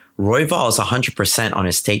here, Royval is 100% on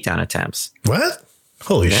his takedown attempts. What?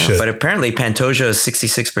 Holy shit. But apparently Pantoja is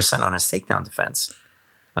 66% on his takedown defense.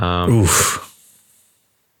 Oof.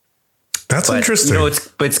 That's interesting.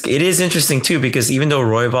 It is interesting too, because even though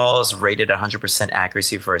Royval is rated 100%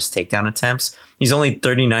 accuracy for his takedown attempts, he's only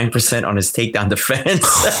 39% on his takedown defense.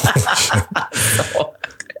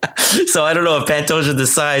 So I don't know if Pantoja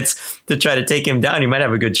decides to try to take him down, he might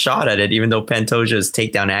have a good shot at it, even though Pantoja's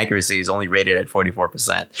takedown accuracy is only rated at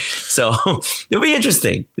 44%. So it'll be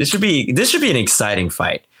interesting. This should be an exciting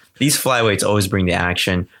fight. These flyweights always bring the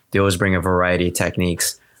action. They always bring a variety of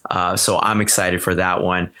techniques. So I'm excited for that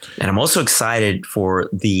one. And I'm also excited for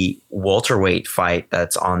the welterweight fight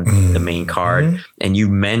that's on the main card. And you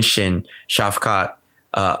mentioned Shavkat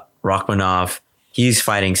Rakhmonov. He's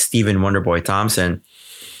fighting Stephen Wonderboy Thompson.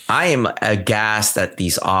 I am aghast at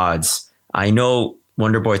these odds. I know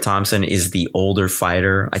Wonderboy Thompson is the older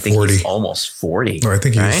fighter. I think 40. He's almost 40. No, I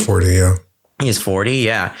think he's 40, yeah. He's 40,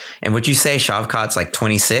 yeah. And would you say Shavkat's like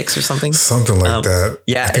 26 or something? Something like that.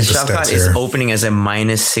 Yeah, and Shavkat is opening as a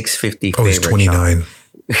minus 650 favorite. He's 29.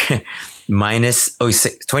 Minus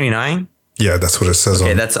 29? Yeah, that's what it says on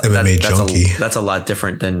MMA Junkie. That's a lot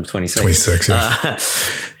different than 26. 26, yeah.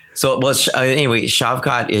 Anyway,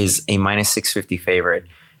 Shavkat is a minus 650 favorite.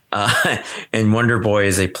 And Wonderboy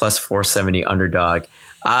is a plus 470 underdog.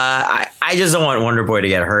 I just don't want Wonderboy to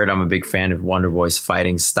get hurt. I'm a big fan of Wonderboy's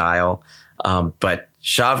fighting style. But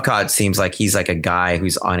Shavkat seems like he's like a guy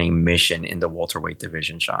who's on a mission in the welterweight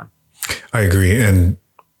division, Sean. I agree. And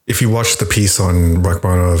if you watch the piece on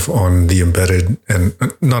Rakhmonov on the Embedded, and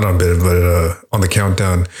not on Embedded, but on the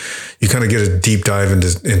Countdown, you kind of get a deep dive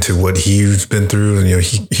into what he's been through. And,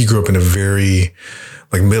 he grew up in a very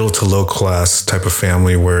like middle to low class type of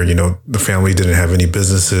family where, the family didn't have any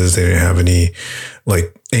businesses. They didn't have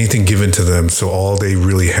anything given to them. So all they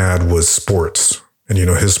really had was sports. And,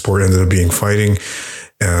 his sport ended up being fighting.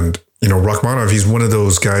 And, Rakhmonov, he's one of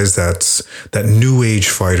those guys that's that new age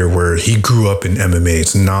fighter where he grew up in MMA.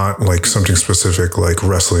 It's not like something specific like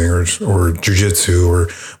wrestling or jiu-jitsu or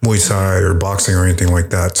Muay Thai or boxing or anything like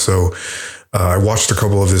that. So I watched a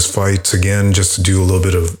couple of his fights again just to do a little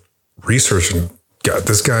bit of research. And God,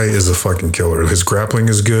 this guy is a fucking killer. His grappling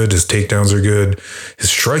is good. His takedowns are good. His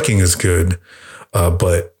striking is good.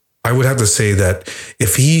 But I would have to say that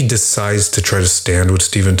if he decides to try to stand with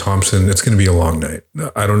Stephen Thompson, it's going to be a long night.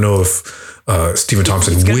 I don't know if Stephen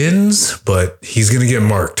Thompson wins, but he's going to get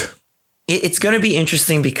marked. It's going to be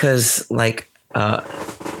interesting because Shavkat's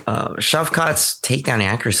takedown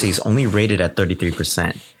accuracy is only rated at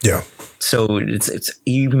 33%. Yeah. So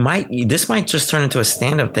this might just turn into a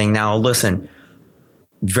stand-up thing. Now, listen,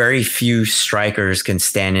 very few strikers can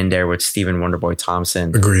stand in there with Stephen Wonderboy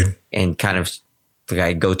Thompson. Agreed. And kind of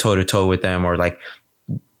go toe to toe with them or like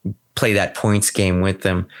play that points game with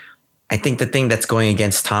them. I think the thing that's going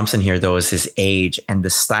against Thompson here though is his age and the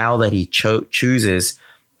style that he chooses,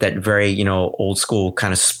 that very, old school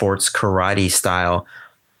kind of sports karate style.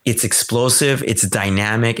 it's explosive, it's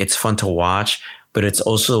dynamic, it's fun to watch, but it's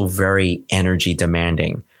also very energy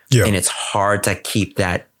demanding. Yeah. And it's hard to keep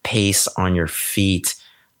that pace on your feet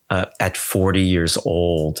at 40 years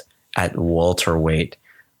old at welterweight.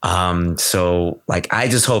 So like, I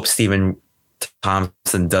just hope Stephen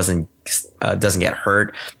Thompson doesn't get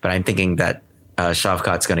hurt, but I'm thinking that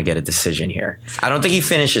Shavkat's going to get a decision here. I don't think he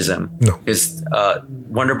finishes him. No, because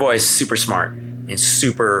Wonder Boy is super smart and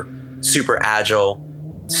super agile,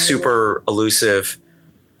 super elusive,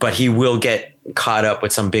 but he will get caught up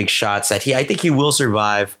with some big shots that I think he will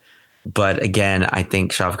survive. But again, I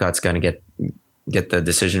think Shavkat's going to get the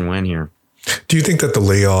decision win here. Do you think that the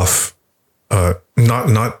layoff,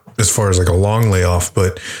 not as far as like a long layoff,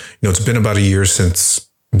 but it's been about a year since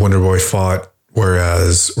Wonder Boy fought,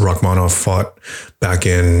 whereas Rachmanov fought back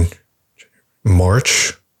in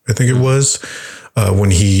March, I think it was, when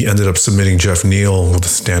he ended up submitting Jeff Neal with a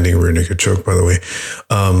standing rear naked choke, by the way.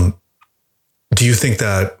 Do you think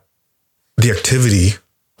that the activity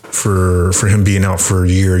for him being out for a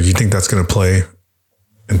year, you think that's going to play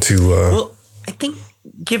into... Well, I think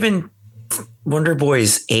given Wonder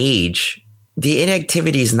Boy's age, the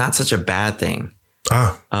inactivity is not such a bad thing.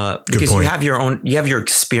 Because point. you have your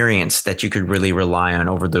experience that you could really rely on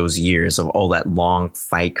over those years of all that long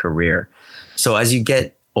fight career. So as you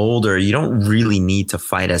get older, you don't really need to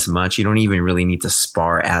fight as much. You don't even really need to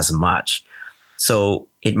spar as much. So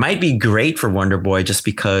it might be great for Wonder Boy just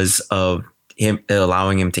because of him,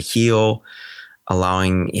 allowing him to heal,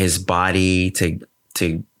 allowing his body to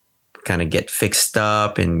kind of get fixed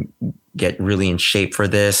up and get really in shape for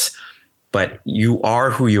this. But you are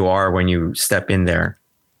who you are when you step in there.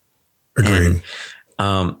 Agreed.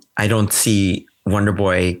 And I don't see Wonder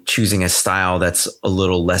Boy choosing a style that's a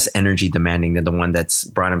little less energy demanding than the one that's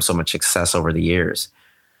brought him so much success over the years.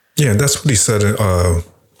 Yeah, that's what he said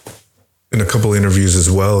in a couple of interviews as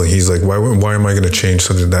well. He's like, why am I going to change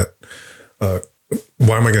something that,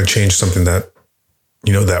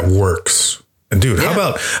 that works? And dude, how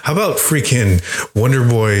about freaking Wonder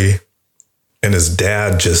Boy and his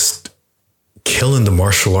dad just killing the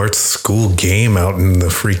martial arts school game out in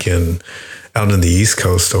the East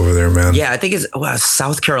Coast over there, man. Yeah, I think it's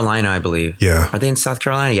South Carolina, I believe. Yeah. Are they in South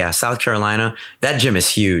Carolina? Yeah, South Carolina. That gym is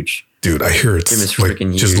huge. Dude, I hear it's like,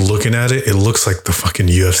 freaking just huge. Looking at it, it looks like the fucking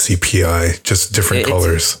UFC PI, just different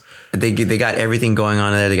colors. They got everything going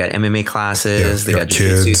on there. They got MMA classes. They got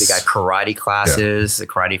jiu-jitsu. They got karate classes. The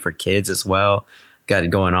karate for kids as well. Got it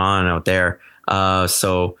going on out there.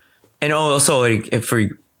 So, and also like,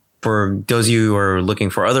 for those of you who are looking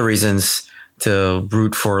for other reasons to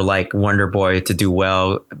root for like Wonder Boy to do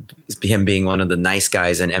well, him being one of the nice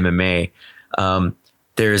guys in MMA,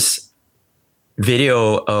 there's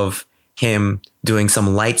video of him doing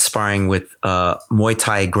some light sparring with Muay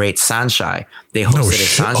Thai great Sanshai. They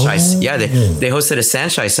hosted they hosted a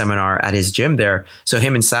Sanshai seminar at his gym there. So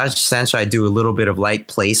him and Sanshai do a little bit of light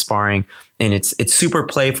play sparring, and it's super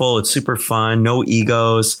playful, it's super fun, no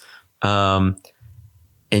egos. And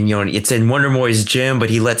it's in Wonder Boy's gym, but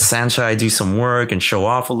he lets Sanshai do some work and show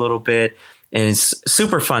off a little bit. And it's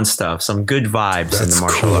super fun stuff. Some good vibes in the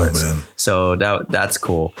martial arts. Man. So that's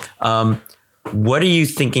cool. What are you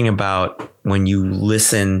thinking about when you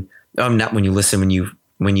listen? Not when you listen,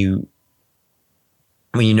 when you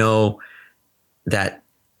know that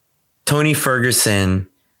Tony Ferguson,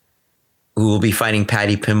 who will be fighting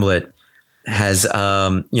Paddy Pimblett, has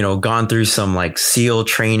gone through some like SEAL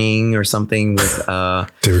training or something with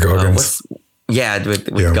David Goggins.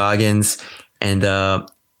 With Goggins, and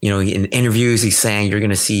in interviews he's saying you're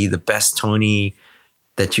going to see the best Tony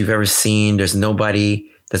that you've ever seen. There's nobody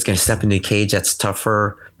that's going to step into the cage that's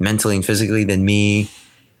tougher mentally and physically than me.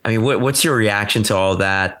 I mean, what's your reaction to all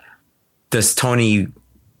that? Does Tony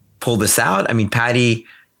pull this out? I mean, Paddy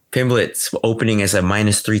Pimblett's opening as a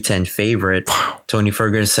 -310 favorite. Wow. Tony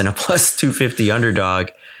Ferguson, a +250 underdog.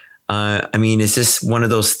 I mean, is this one of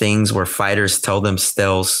those things where fighters tell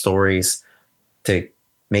themselves stories to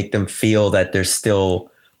make them feel that they're still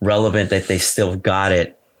relevant, that they still got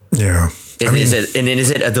it? Yeah. Is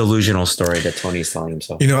it a delusional story that Tony's telling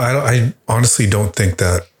himself? I honestly don't think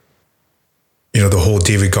that, the whole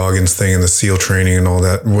David Goggins thing and the SEAL training and all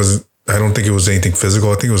that I don't think it was anything physical.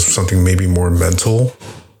 I think it was something maybe more mental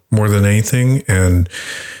more than anything. And,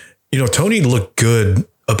 Tony looked good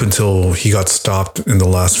up until he got stopped in the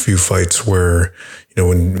last few fights where,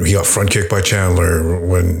 when he got front kicked by Chandler,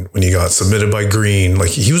 when he got submitted by Green, like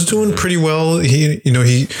he was doing pretty well. He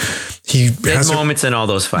big moments in all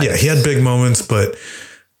those fights. Yeah, he had big moments, but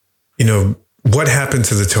what happened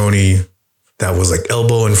to the Tony that was like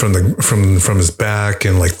elbowing from his back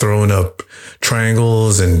and like throwing up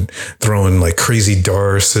triangles and throwing like crazy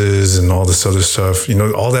darces and all this other stuff. You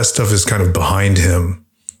know, all that stuff is kind of behind him.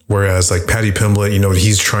 Whereas like Paddy Pimblett, you know,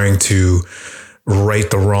 he's trying to right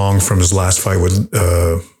the wrong from his last fight with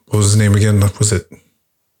what was his name again? Was it?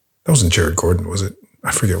 That wasn't Jared Gordon, was it?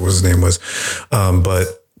 I forget what his name was.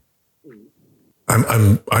 But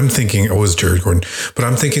I'm thinking it was Jared Gordon. But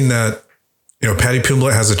I'm thinking that, you know, Paddy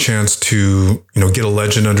Pimblett has a chance to, you know, get a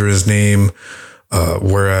legend under his name.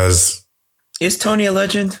 Whereas, is Tony a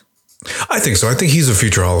legend? I think so. I think he's a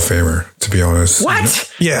future Hall of Famer, to be honest.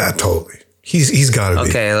 What? You know? Yeah, totally. He's got to be.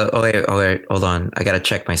 Okay. Oh, wait. Hold on. I got to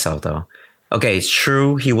check myself though. Okay. It's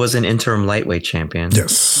true. He was an interim lightweight champion.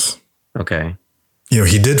 Yes. Okay. You know,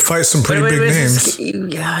 he did fight some pretty big names.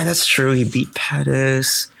 Yeah, that's true. He beat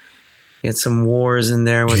Pettis. He had some wars in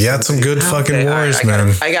there. He had some good fucking wars,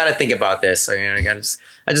 man. I got to think about this. So, you know,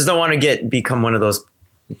 I just don't want to become one of those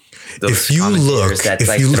if you look, that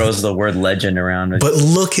like throws the word legend around. But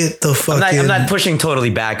look at the fucking. I'm not pushing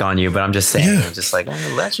totally back on you, but I'm just saying. Yeah. I'm just like,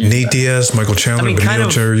 legend. Nate Diaz, Michael Chandler, Benito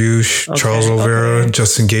Dariush, Charles Oliveira,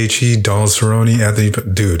 Justin Gaethje, Donald Cerrone, Anthony.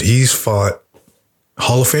 Dude, he's fought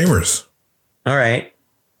Hall of Famers. All right.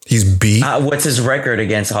 He's beat. What's his record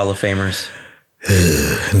against Hall of Famers?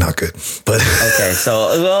 Not good, but okay.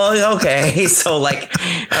 So like,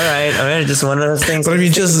 all right, just one of those things. But I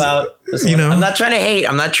mean, you know, I'm not trying to hate.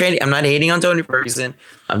 I'm not hating on Tony Ferguson.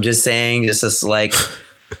 I'm just saying, just as like,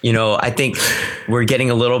 you know, I think we're getting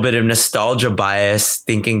a little bit of nostalgia bias,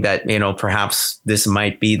 thinking that, you know, perhaps this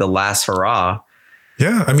might be the last hurrah.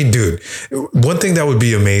 Yeah, I mean, dude, one thing that would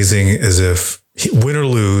be amazing is if win or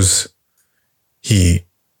lose,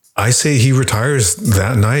 I say he retires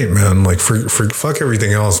that night, man. Like for fuck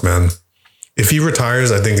everything else, man. If he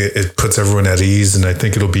retires, I think it puts everyone at ease, and I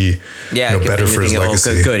think it'll be better for his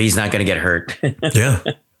legacy. Good, he's not going to get hurt. Yeah,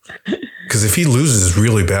 because if he loses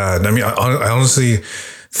really bad, I mean, I honestly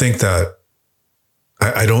think that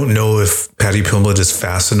I don't know if Paddy Pimblett is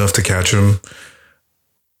fast enough to catch him.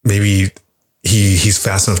 Maybe he's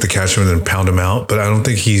fast enough to catch him and then pound him out, but I don't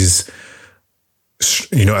think he's.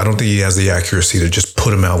 You know, I don't think he has the accuracy to just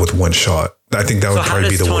put him out with one shot. I think that would probably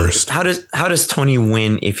be the worst. How does Tony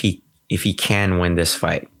win if he can win this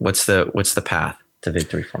fight? What's the path to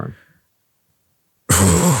victory for him?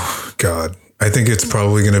 Oh, God, I think it's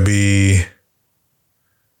probably going to be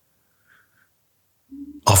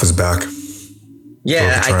off his back.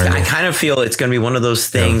 Yeah, I kind of feel it's going to be one of those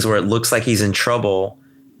things where it looks like he's in trouble.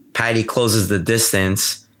 Paddy closes the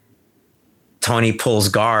distance. Tony pulls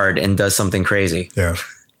guard and does something crazy. Yeah.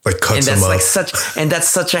 Like cuts him up. That's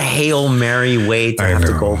such a Hail Mary way to have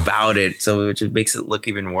to go about it. So which makes it look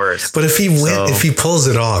even worse. But if he pulls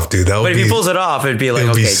it off, dude, if he pulls it off, it'd be like,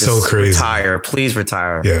 okay, so just crazy. Retire. Please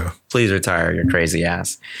retire. Yeah. Please retire, your crazy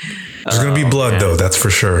ass. There's going to be blood though. That's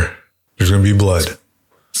for sure. There's going to be blood.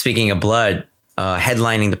 Speaking of blood,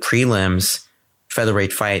 headlining the prelims,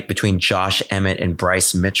 featherweight fight between Josh Emmett and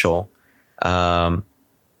Bryce Mitchell.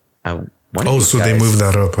 So they moved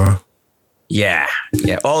that up, huh? Yeah.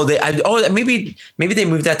 Maybe they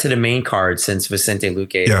moved that to the main card since Vicente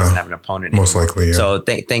Luque doesn't have an opponent most likely. Yeah. So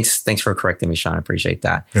thanks for correcting me, Sean. I appreciate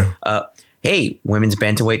that. Yeah. Hey, women's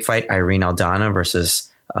bantamweight fight: Irene Aldana versus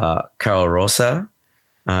Carol Rosa.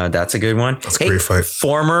 That's a good one. That's a great fight.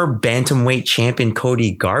 Former bantamweight champion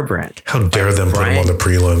Cody Garbrandt. How dare them put him on the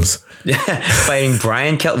prelims? Fighting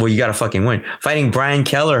Brian Kelleher. Well, you got to fucking win. Fighting Brian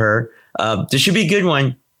Kelleher. This should be a good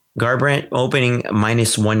one. Garbrandt opening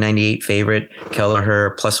 -198 favorite.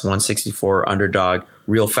 Kelleher +164 underdog.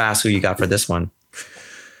 Real fast. Who you got for this one?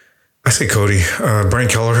 I say Cody. Brian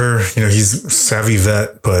Kelleher, you know, he's a savvy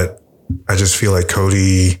vet, but I just feel like Cody,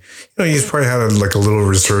 you know, he's probably had a little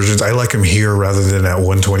resurgence. I like him here rather than at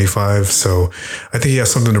 125. So I think he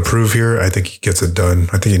has something to prove here. I think he gets it done.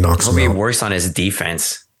 I think he knocks him out. He'll be worse on his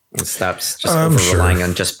defense. And stops just relying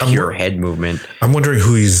on just pure head movement. I'm wondering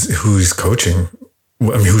who he's coaching.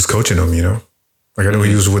 I mean, who's coaching him, you know? Like I know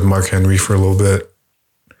he was with Mark Henry for a little bit.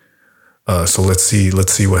 So let's see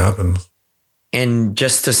what happens. And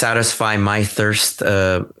just to satisfy my thirst,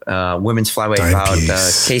 women's flyweight bout,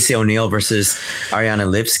 Casey O'Neill versus Ariana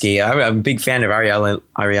Lipski. I'm a big fan of Ariana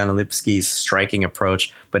Lipski's striking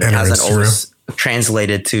approach, but it hasn't always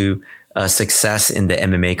translated to success in the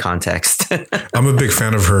MMA context. I'm a big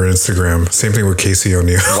fan of her Instagram. Same thing with Casey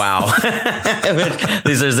O'Neill. Wow.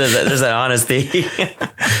 there's that honesty.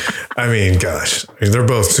 I mean, gosh, they're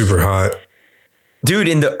both super hot. Dude,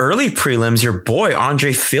 in the early prelims, your boy,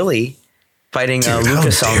 Andre Fili, fighting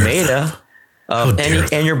Lucas Almeida.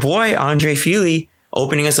 And your boy, Andre Fili,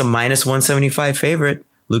 opening us a -175 favorite.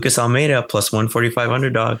 Lucas Almeida +145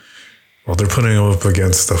 underdog. Well, they're putting him up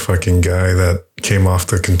against the fucking guy that came off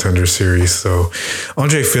the Contender Series. So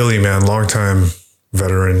Andre Philly, man, longtime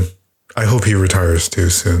veteran. I hope he retires too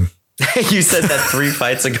soon. You said that 3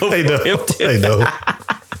 fights ago. I know.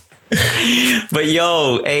 But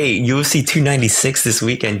yo, hey, UFC 296 this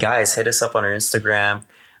weekend, guys. Hit us up on our Instagram.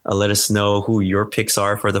 Let us know who your picks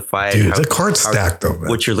are for the fight. Dude, the card's stacked though, man.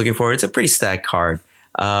 What you're looking for. It's a pretty stacked card.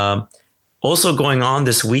 Also going on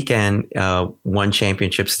this weekend, one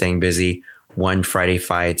championship staying busy, one Friday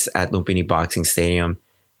fights at Lumpini Boxing Stadium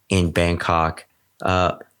in Bangkok.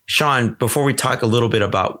 Sean, before we talk a little bit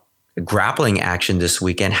about grappling action this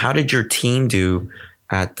weekend, how did your team do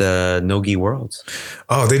at the Nogi Worlds?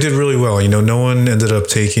 Oh, they did really well. You know, no one ended up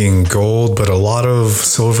taking gold, but a lot of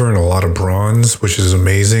silver and a lot of bronze, which is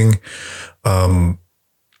amazing.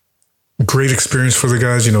 Great experience for the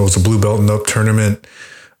guys. You know, it was a blue belt and up tournament.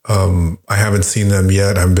 I haven't seen them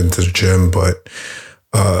yet. I haven't been to the gym, but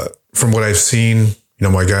from what I've seen, you know,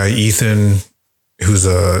 my guy Ethan, who's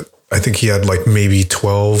I think he had like maybe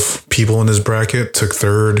 12 people in his bracket, took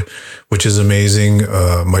third, which is amazing.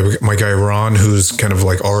 My guy Ron, who's kind of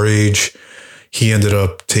like our age, he ended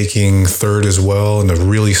up taking third as well in a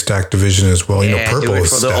really stacked division as well. Yeah, you know, purple do it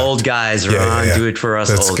is for stacked. the old guys, Ron. Yeah. Do it for us.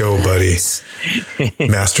 Let's old go, guys. buddy.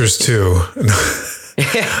 Masters too.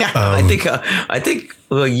 I think.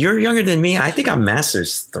 Well, you're younger than me. I think I'm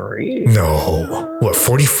Masters 3. No, what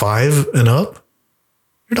 45 and up?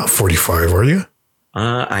 You're not 45, are you?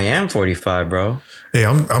 I am 45, bro. Hey,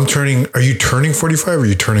 I'm turning. Are you turning 45 or are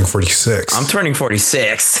you turning 46? I'm turning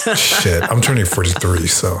 46. Shit, I'm turning 43.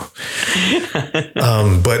 So,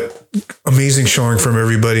 but amazing showing from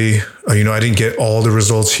everybody. You know, I didn't get all the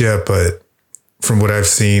results yet, but from what I've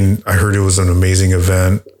seen, I heard it was an amazing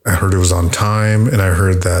event. I heard it was on time, and I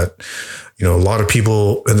heard that, you know, a lot of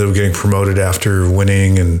people ended up getting promoted after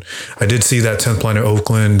winning. And I did see that 10th Planet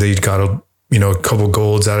Oakland. They got a couple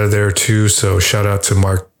golds out of there too. So shout out to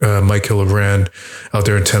Mike Hillebrand out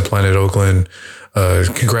there in 10th Planet Oakland.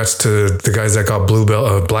 Congrats to the guys that got blue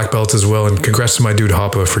belt, black belts as well. And congrats to my dude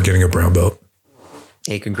Hoppa for getting a brown belt.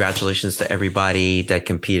 Hey, congratulations to everybody that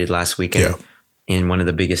competed last weekend in one of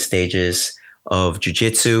the biggest stages of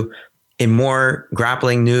jiu-jitsu. In more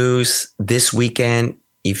grappling news this weekend,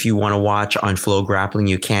 if you want to watch on Flow Grappling,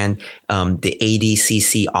 you can. The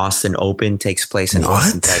ADCC Austin Open takes place in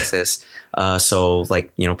Austin, Texas. So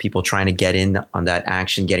like, you know, people trying to get in on that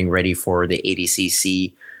action, getting ready for the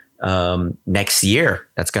ADCC next year.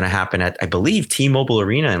 That's going to happen at, I believe, T-Mobile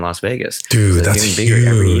Arena in Las Vegas. Dude, so that's bigger huge.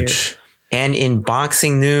 Every year. And in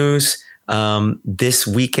boxing news, this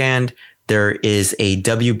weekend, there is a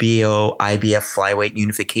WBO IBF flyweight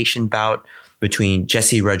unification bout between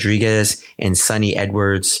Jesse Rodriguez and Sonny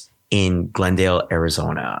Edwards in Glendale,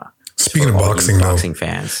 Arizona. Speaking of boxing, though,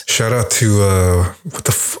 fans, shout out to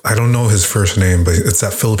I don't know his first name, but it's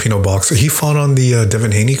that Filipino boxer. He fought on the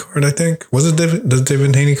Devin Haney card, I think. Was it the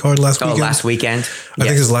Devin Haney card last weekend? Last weekend. I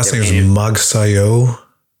think his last name is Magsayo.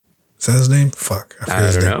 Is that his name? Fuck, I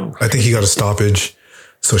don't know. I think he got a stoppage.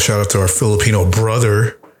 So shout out to our Filipino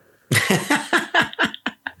brother.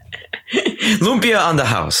 Lumpia on the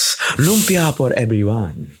house. Lumpia for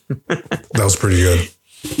everyone. That was pretty good.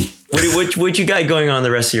 What you got going on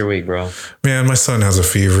the rest of your week, bro? Man, my son has a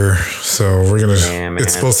fever. So we're going to,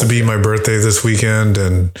 it's supposed to be my birthday this weekend.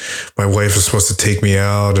 And my wife is supposed to take me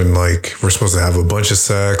out. And like, we're supposed to have a bunch of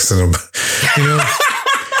sex. And, you know,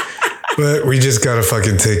 but we just got to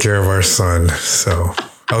fucking take care of our son. So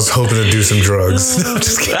I was hoping to do some drugs. No, I'm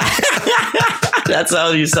just kidding. That's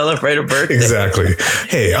how you celebrate a birthday. Exactly.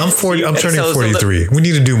 Hey, I'm turning 43. We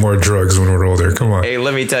need to do more drugs when we're older. Come on. Hey,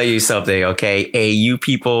 let me tell you something, okay? Hey, you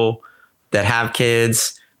people that have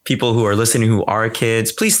kids, people who are listening who are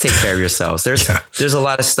kids, please take care of yourselves. There's a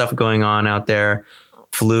lot of stuff going on out there.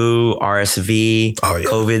 Flu, RSV,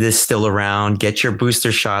 COVID is still around. Get your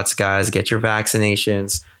booster shots, guys. Get your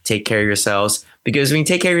vaccinations. Take care of yourselves. Because when you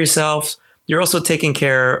take care of yourselves, you're also taking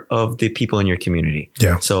care of the people in your community.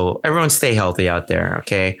 Yeah. So everyone stay healthy out there,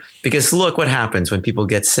 okay? Because look what happens when people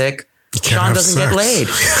get sick. Sean doesn't get laid.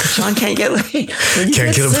 Sean can't get laid. When he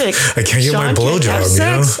gets sick, I can't get my blowjob, you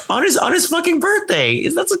know? On his fucking birthday.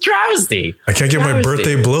 That's a travesty. I can't get my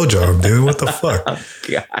birthday blowjob, dude. What the fuck? Oh,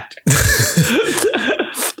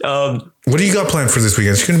 God. What do you got planned for this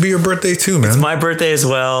weekend? It's going to be your birthday too, man. It's my birthday as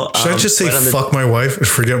well. Should I just say fuck my wife and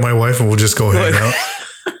forget my wife and we'll just go hang out?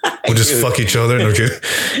 We'll just fuck each other. Okay.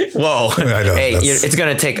 Whoa. I know, hey, it's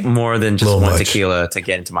going to take more than just one tequila to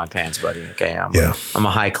get into my pants, buddy. Okay. I'm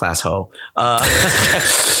a high class hoe.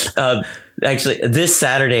 Actually, this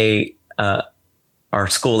Saturday, our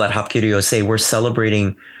school at Hapkido say we're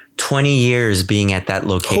celebrating 20 years being at that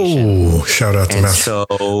location. Oh, shout out to Master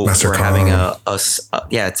we're Kong. having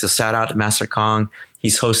it's a shout out to Master Kong.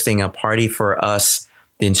 He's hosting a party for us,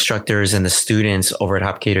 the instructors and the students over at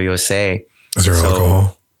Hapkido USA. Is there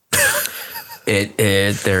alcohol?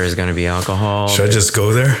 There is going to be alcohol. Should I just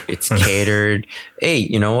go there? It's catered. Hey,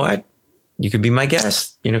 you know what? You could be my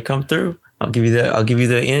guest. Come through. I'll give you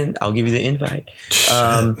the invite.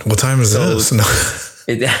 What time is this? No.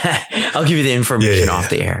 I'll give you the information off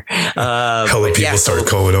the air. Hella people start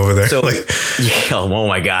going over there. Oh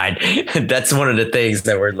my God. That's one of the things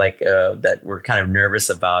that we're that we're kind of nervous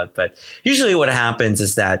about. But usually what happens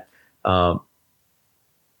is that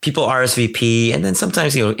people RSVP, and then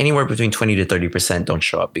sometimes, anywhere between 20 to 30% don't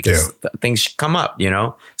show up because things come up,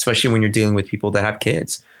 especially when you're dealing with people that have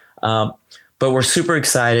kids. But we're super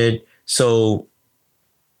excited. So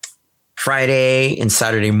Friday and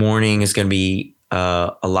Saturday morning is going to be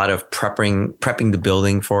a lot of prepping the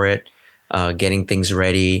building for it, getting things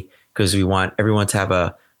ready, because we want everyone to have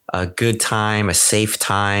a good time, a safe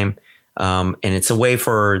time. And it's a way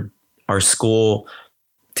for our school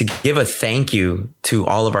to give a thank you to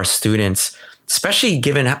all of our students, especially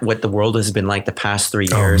given what the world has been like the past 3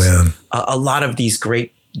 years. Oh, man. A lot of these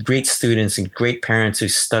great students and great parents who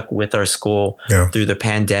stuck with our school through the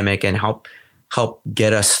pandemic and help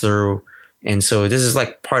get us through. And so this is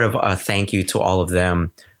like part of a thank you to all of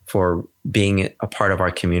them for being a part of our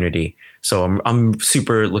community. So I'm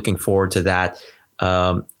super looking forward to that.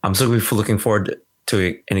 I'm looking forward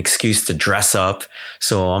to an excuse to dress up.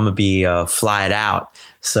 So I'm going to be flyed out.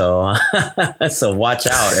 So watch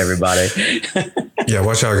out, everybody. Yeah,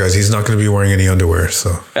 watch out, guys. He's not going to be wearing any underwear.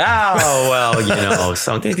 So. Oh, well,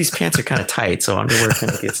 so these pants are kind of tight. So underwear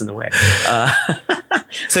kind of gets in the way.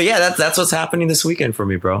 So yeah, that's what's happening this weekend for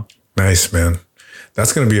me, bro. Nice, man.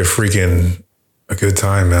 That's going to be a good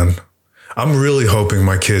time, man. I'm really hoping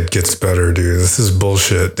my kid gets better, dude. This is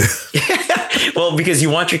bullshit. Well, because you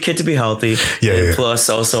want your kid to be healthy. Yeah. Plus,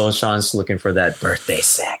 also, Sean's looking for that birthday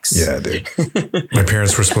sex. Yeah, dude. My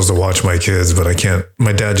parents were supposed to watch my kids, but I can't.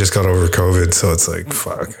 My dad just got over COVID, so it's like,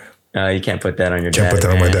 fuck. You can't put that on your dad. Can't put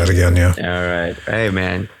that on my dad again, yeah. All right. Hey,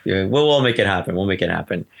 man. Yeah, we'll make it happen.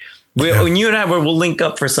 When you and I, we'll link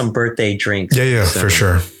up for some birthday drinks. Yeah, for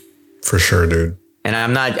sure. For sure, dude. And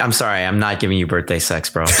I'm sorry, I'm not giving you birthday sex,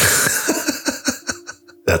 bro.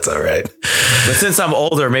 That's all right. But since I'm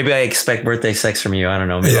older, maybe I expect birthday sex from you. I don't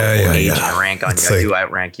know. Maybe age and rank on you. I do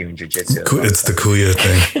outrank you in jiu-jitsu. It's the Kuya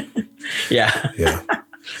thing. Yeah.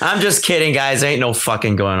 I'm just kidding, guys. There ain't no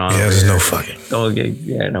fucking going on. Yeah, there's no fucking.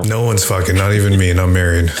 No one's fucking. Not even me, and I'm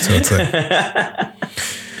married. So it's like.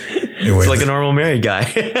 Anyway, it's like a normal married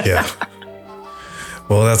guy. Yeah.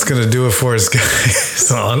 Well, that's going to do it for us, guys.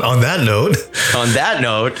 So on that note,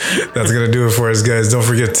 that's going to do it for us, guys. Don't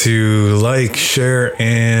forget to like, share,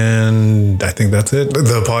 and I think that's it.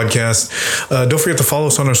 The podcast. Don't forget to follow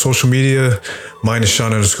us on our social media. Mine is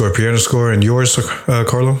Sean_P_ and yours,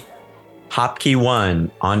 Carlo?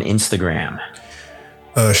 Hopkey1 on Instagram.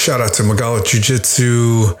 Shout out to Magala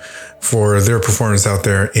Jiu-Jitsu for their performance out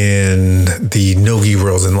there in the Nogi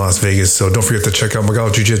Worlds in Las Vegas. So don't forget to check out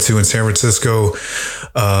Magala Jiu-Jitsu in San Francisco,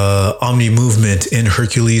 Omni Movement in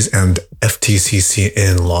Hercules, and FTCC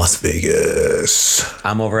in Las Vegas.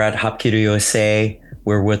 I'm over at Hapkido USA.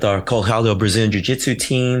 We're with our Colorado Brazilian Jiu-Jitsu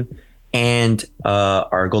team and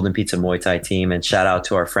our Golden Pizza Muay Thai team. And shout out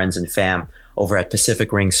to our friends and fam over at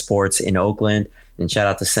Pacific Ring Sports in Oakland. And shout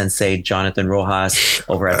out to Sensei Jonathan Rojas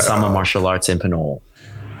over at Sama Martial Arts in Pinole.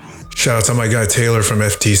 Shout out to my guy Taylor from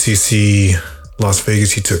FTCC Las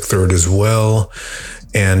Vegas. He took third as well.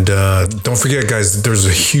 And don't forget, guys, there's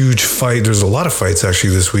a huge fight. There's a lot of fights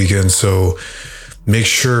actually this weekend. So make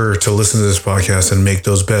sure to listen to this podcast and make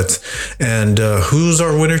those bets. And who's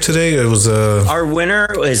our winner today? It was our winner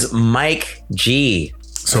is Mike G.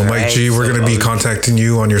 So Mike G, we're going to be contacting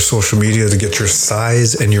you on your social media to get your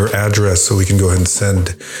size and your address so we can go ahead and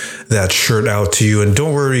send that shirt out to you. And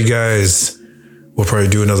don't worry, guys, we'll probably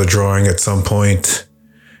do another drawing at some point.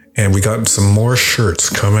 And we got some more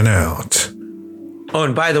shirts coming out. Oh,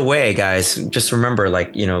 and by the way, guys, just remember,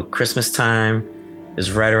 Christmas time is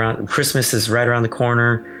Christmas is right around the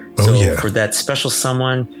corner. So for that special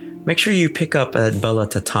someone, make sure you pick up a Bella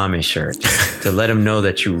Tatame shirt to let them know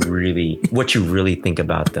that what you really think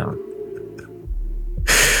about them.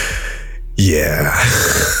 Yeah.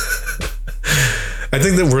 I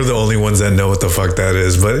think that we're the only ones that know what the fuck that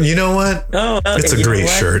is, but you know what? Oh, it's a great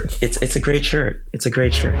shirt. It's a great shirt. It's a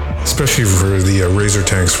great shirt. Especially for the razor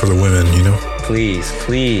tanks for the women, you know? Please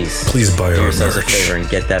buy our merch. Do yourselves a favor and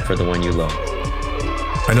get that for the one you love.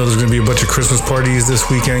 I know there's going to be a bunch of Christmas parties this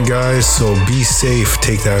weekend, guys, so be safe.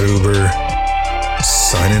 Take that Uber.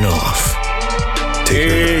 signing off. Take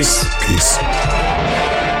care. Peace. Peace.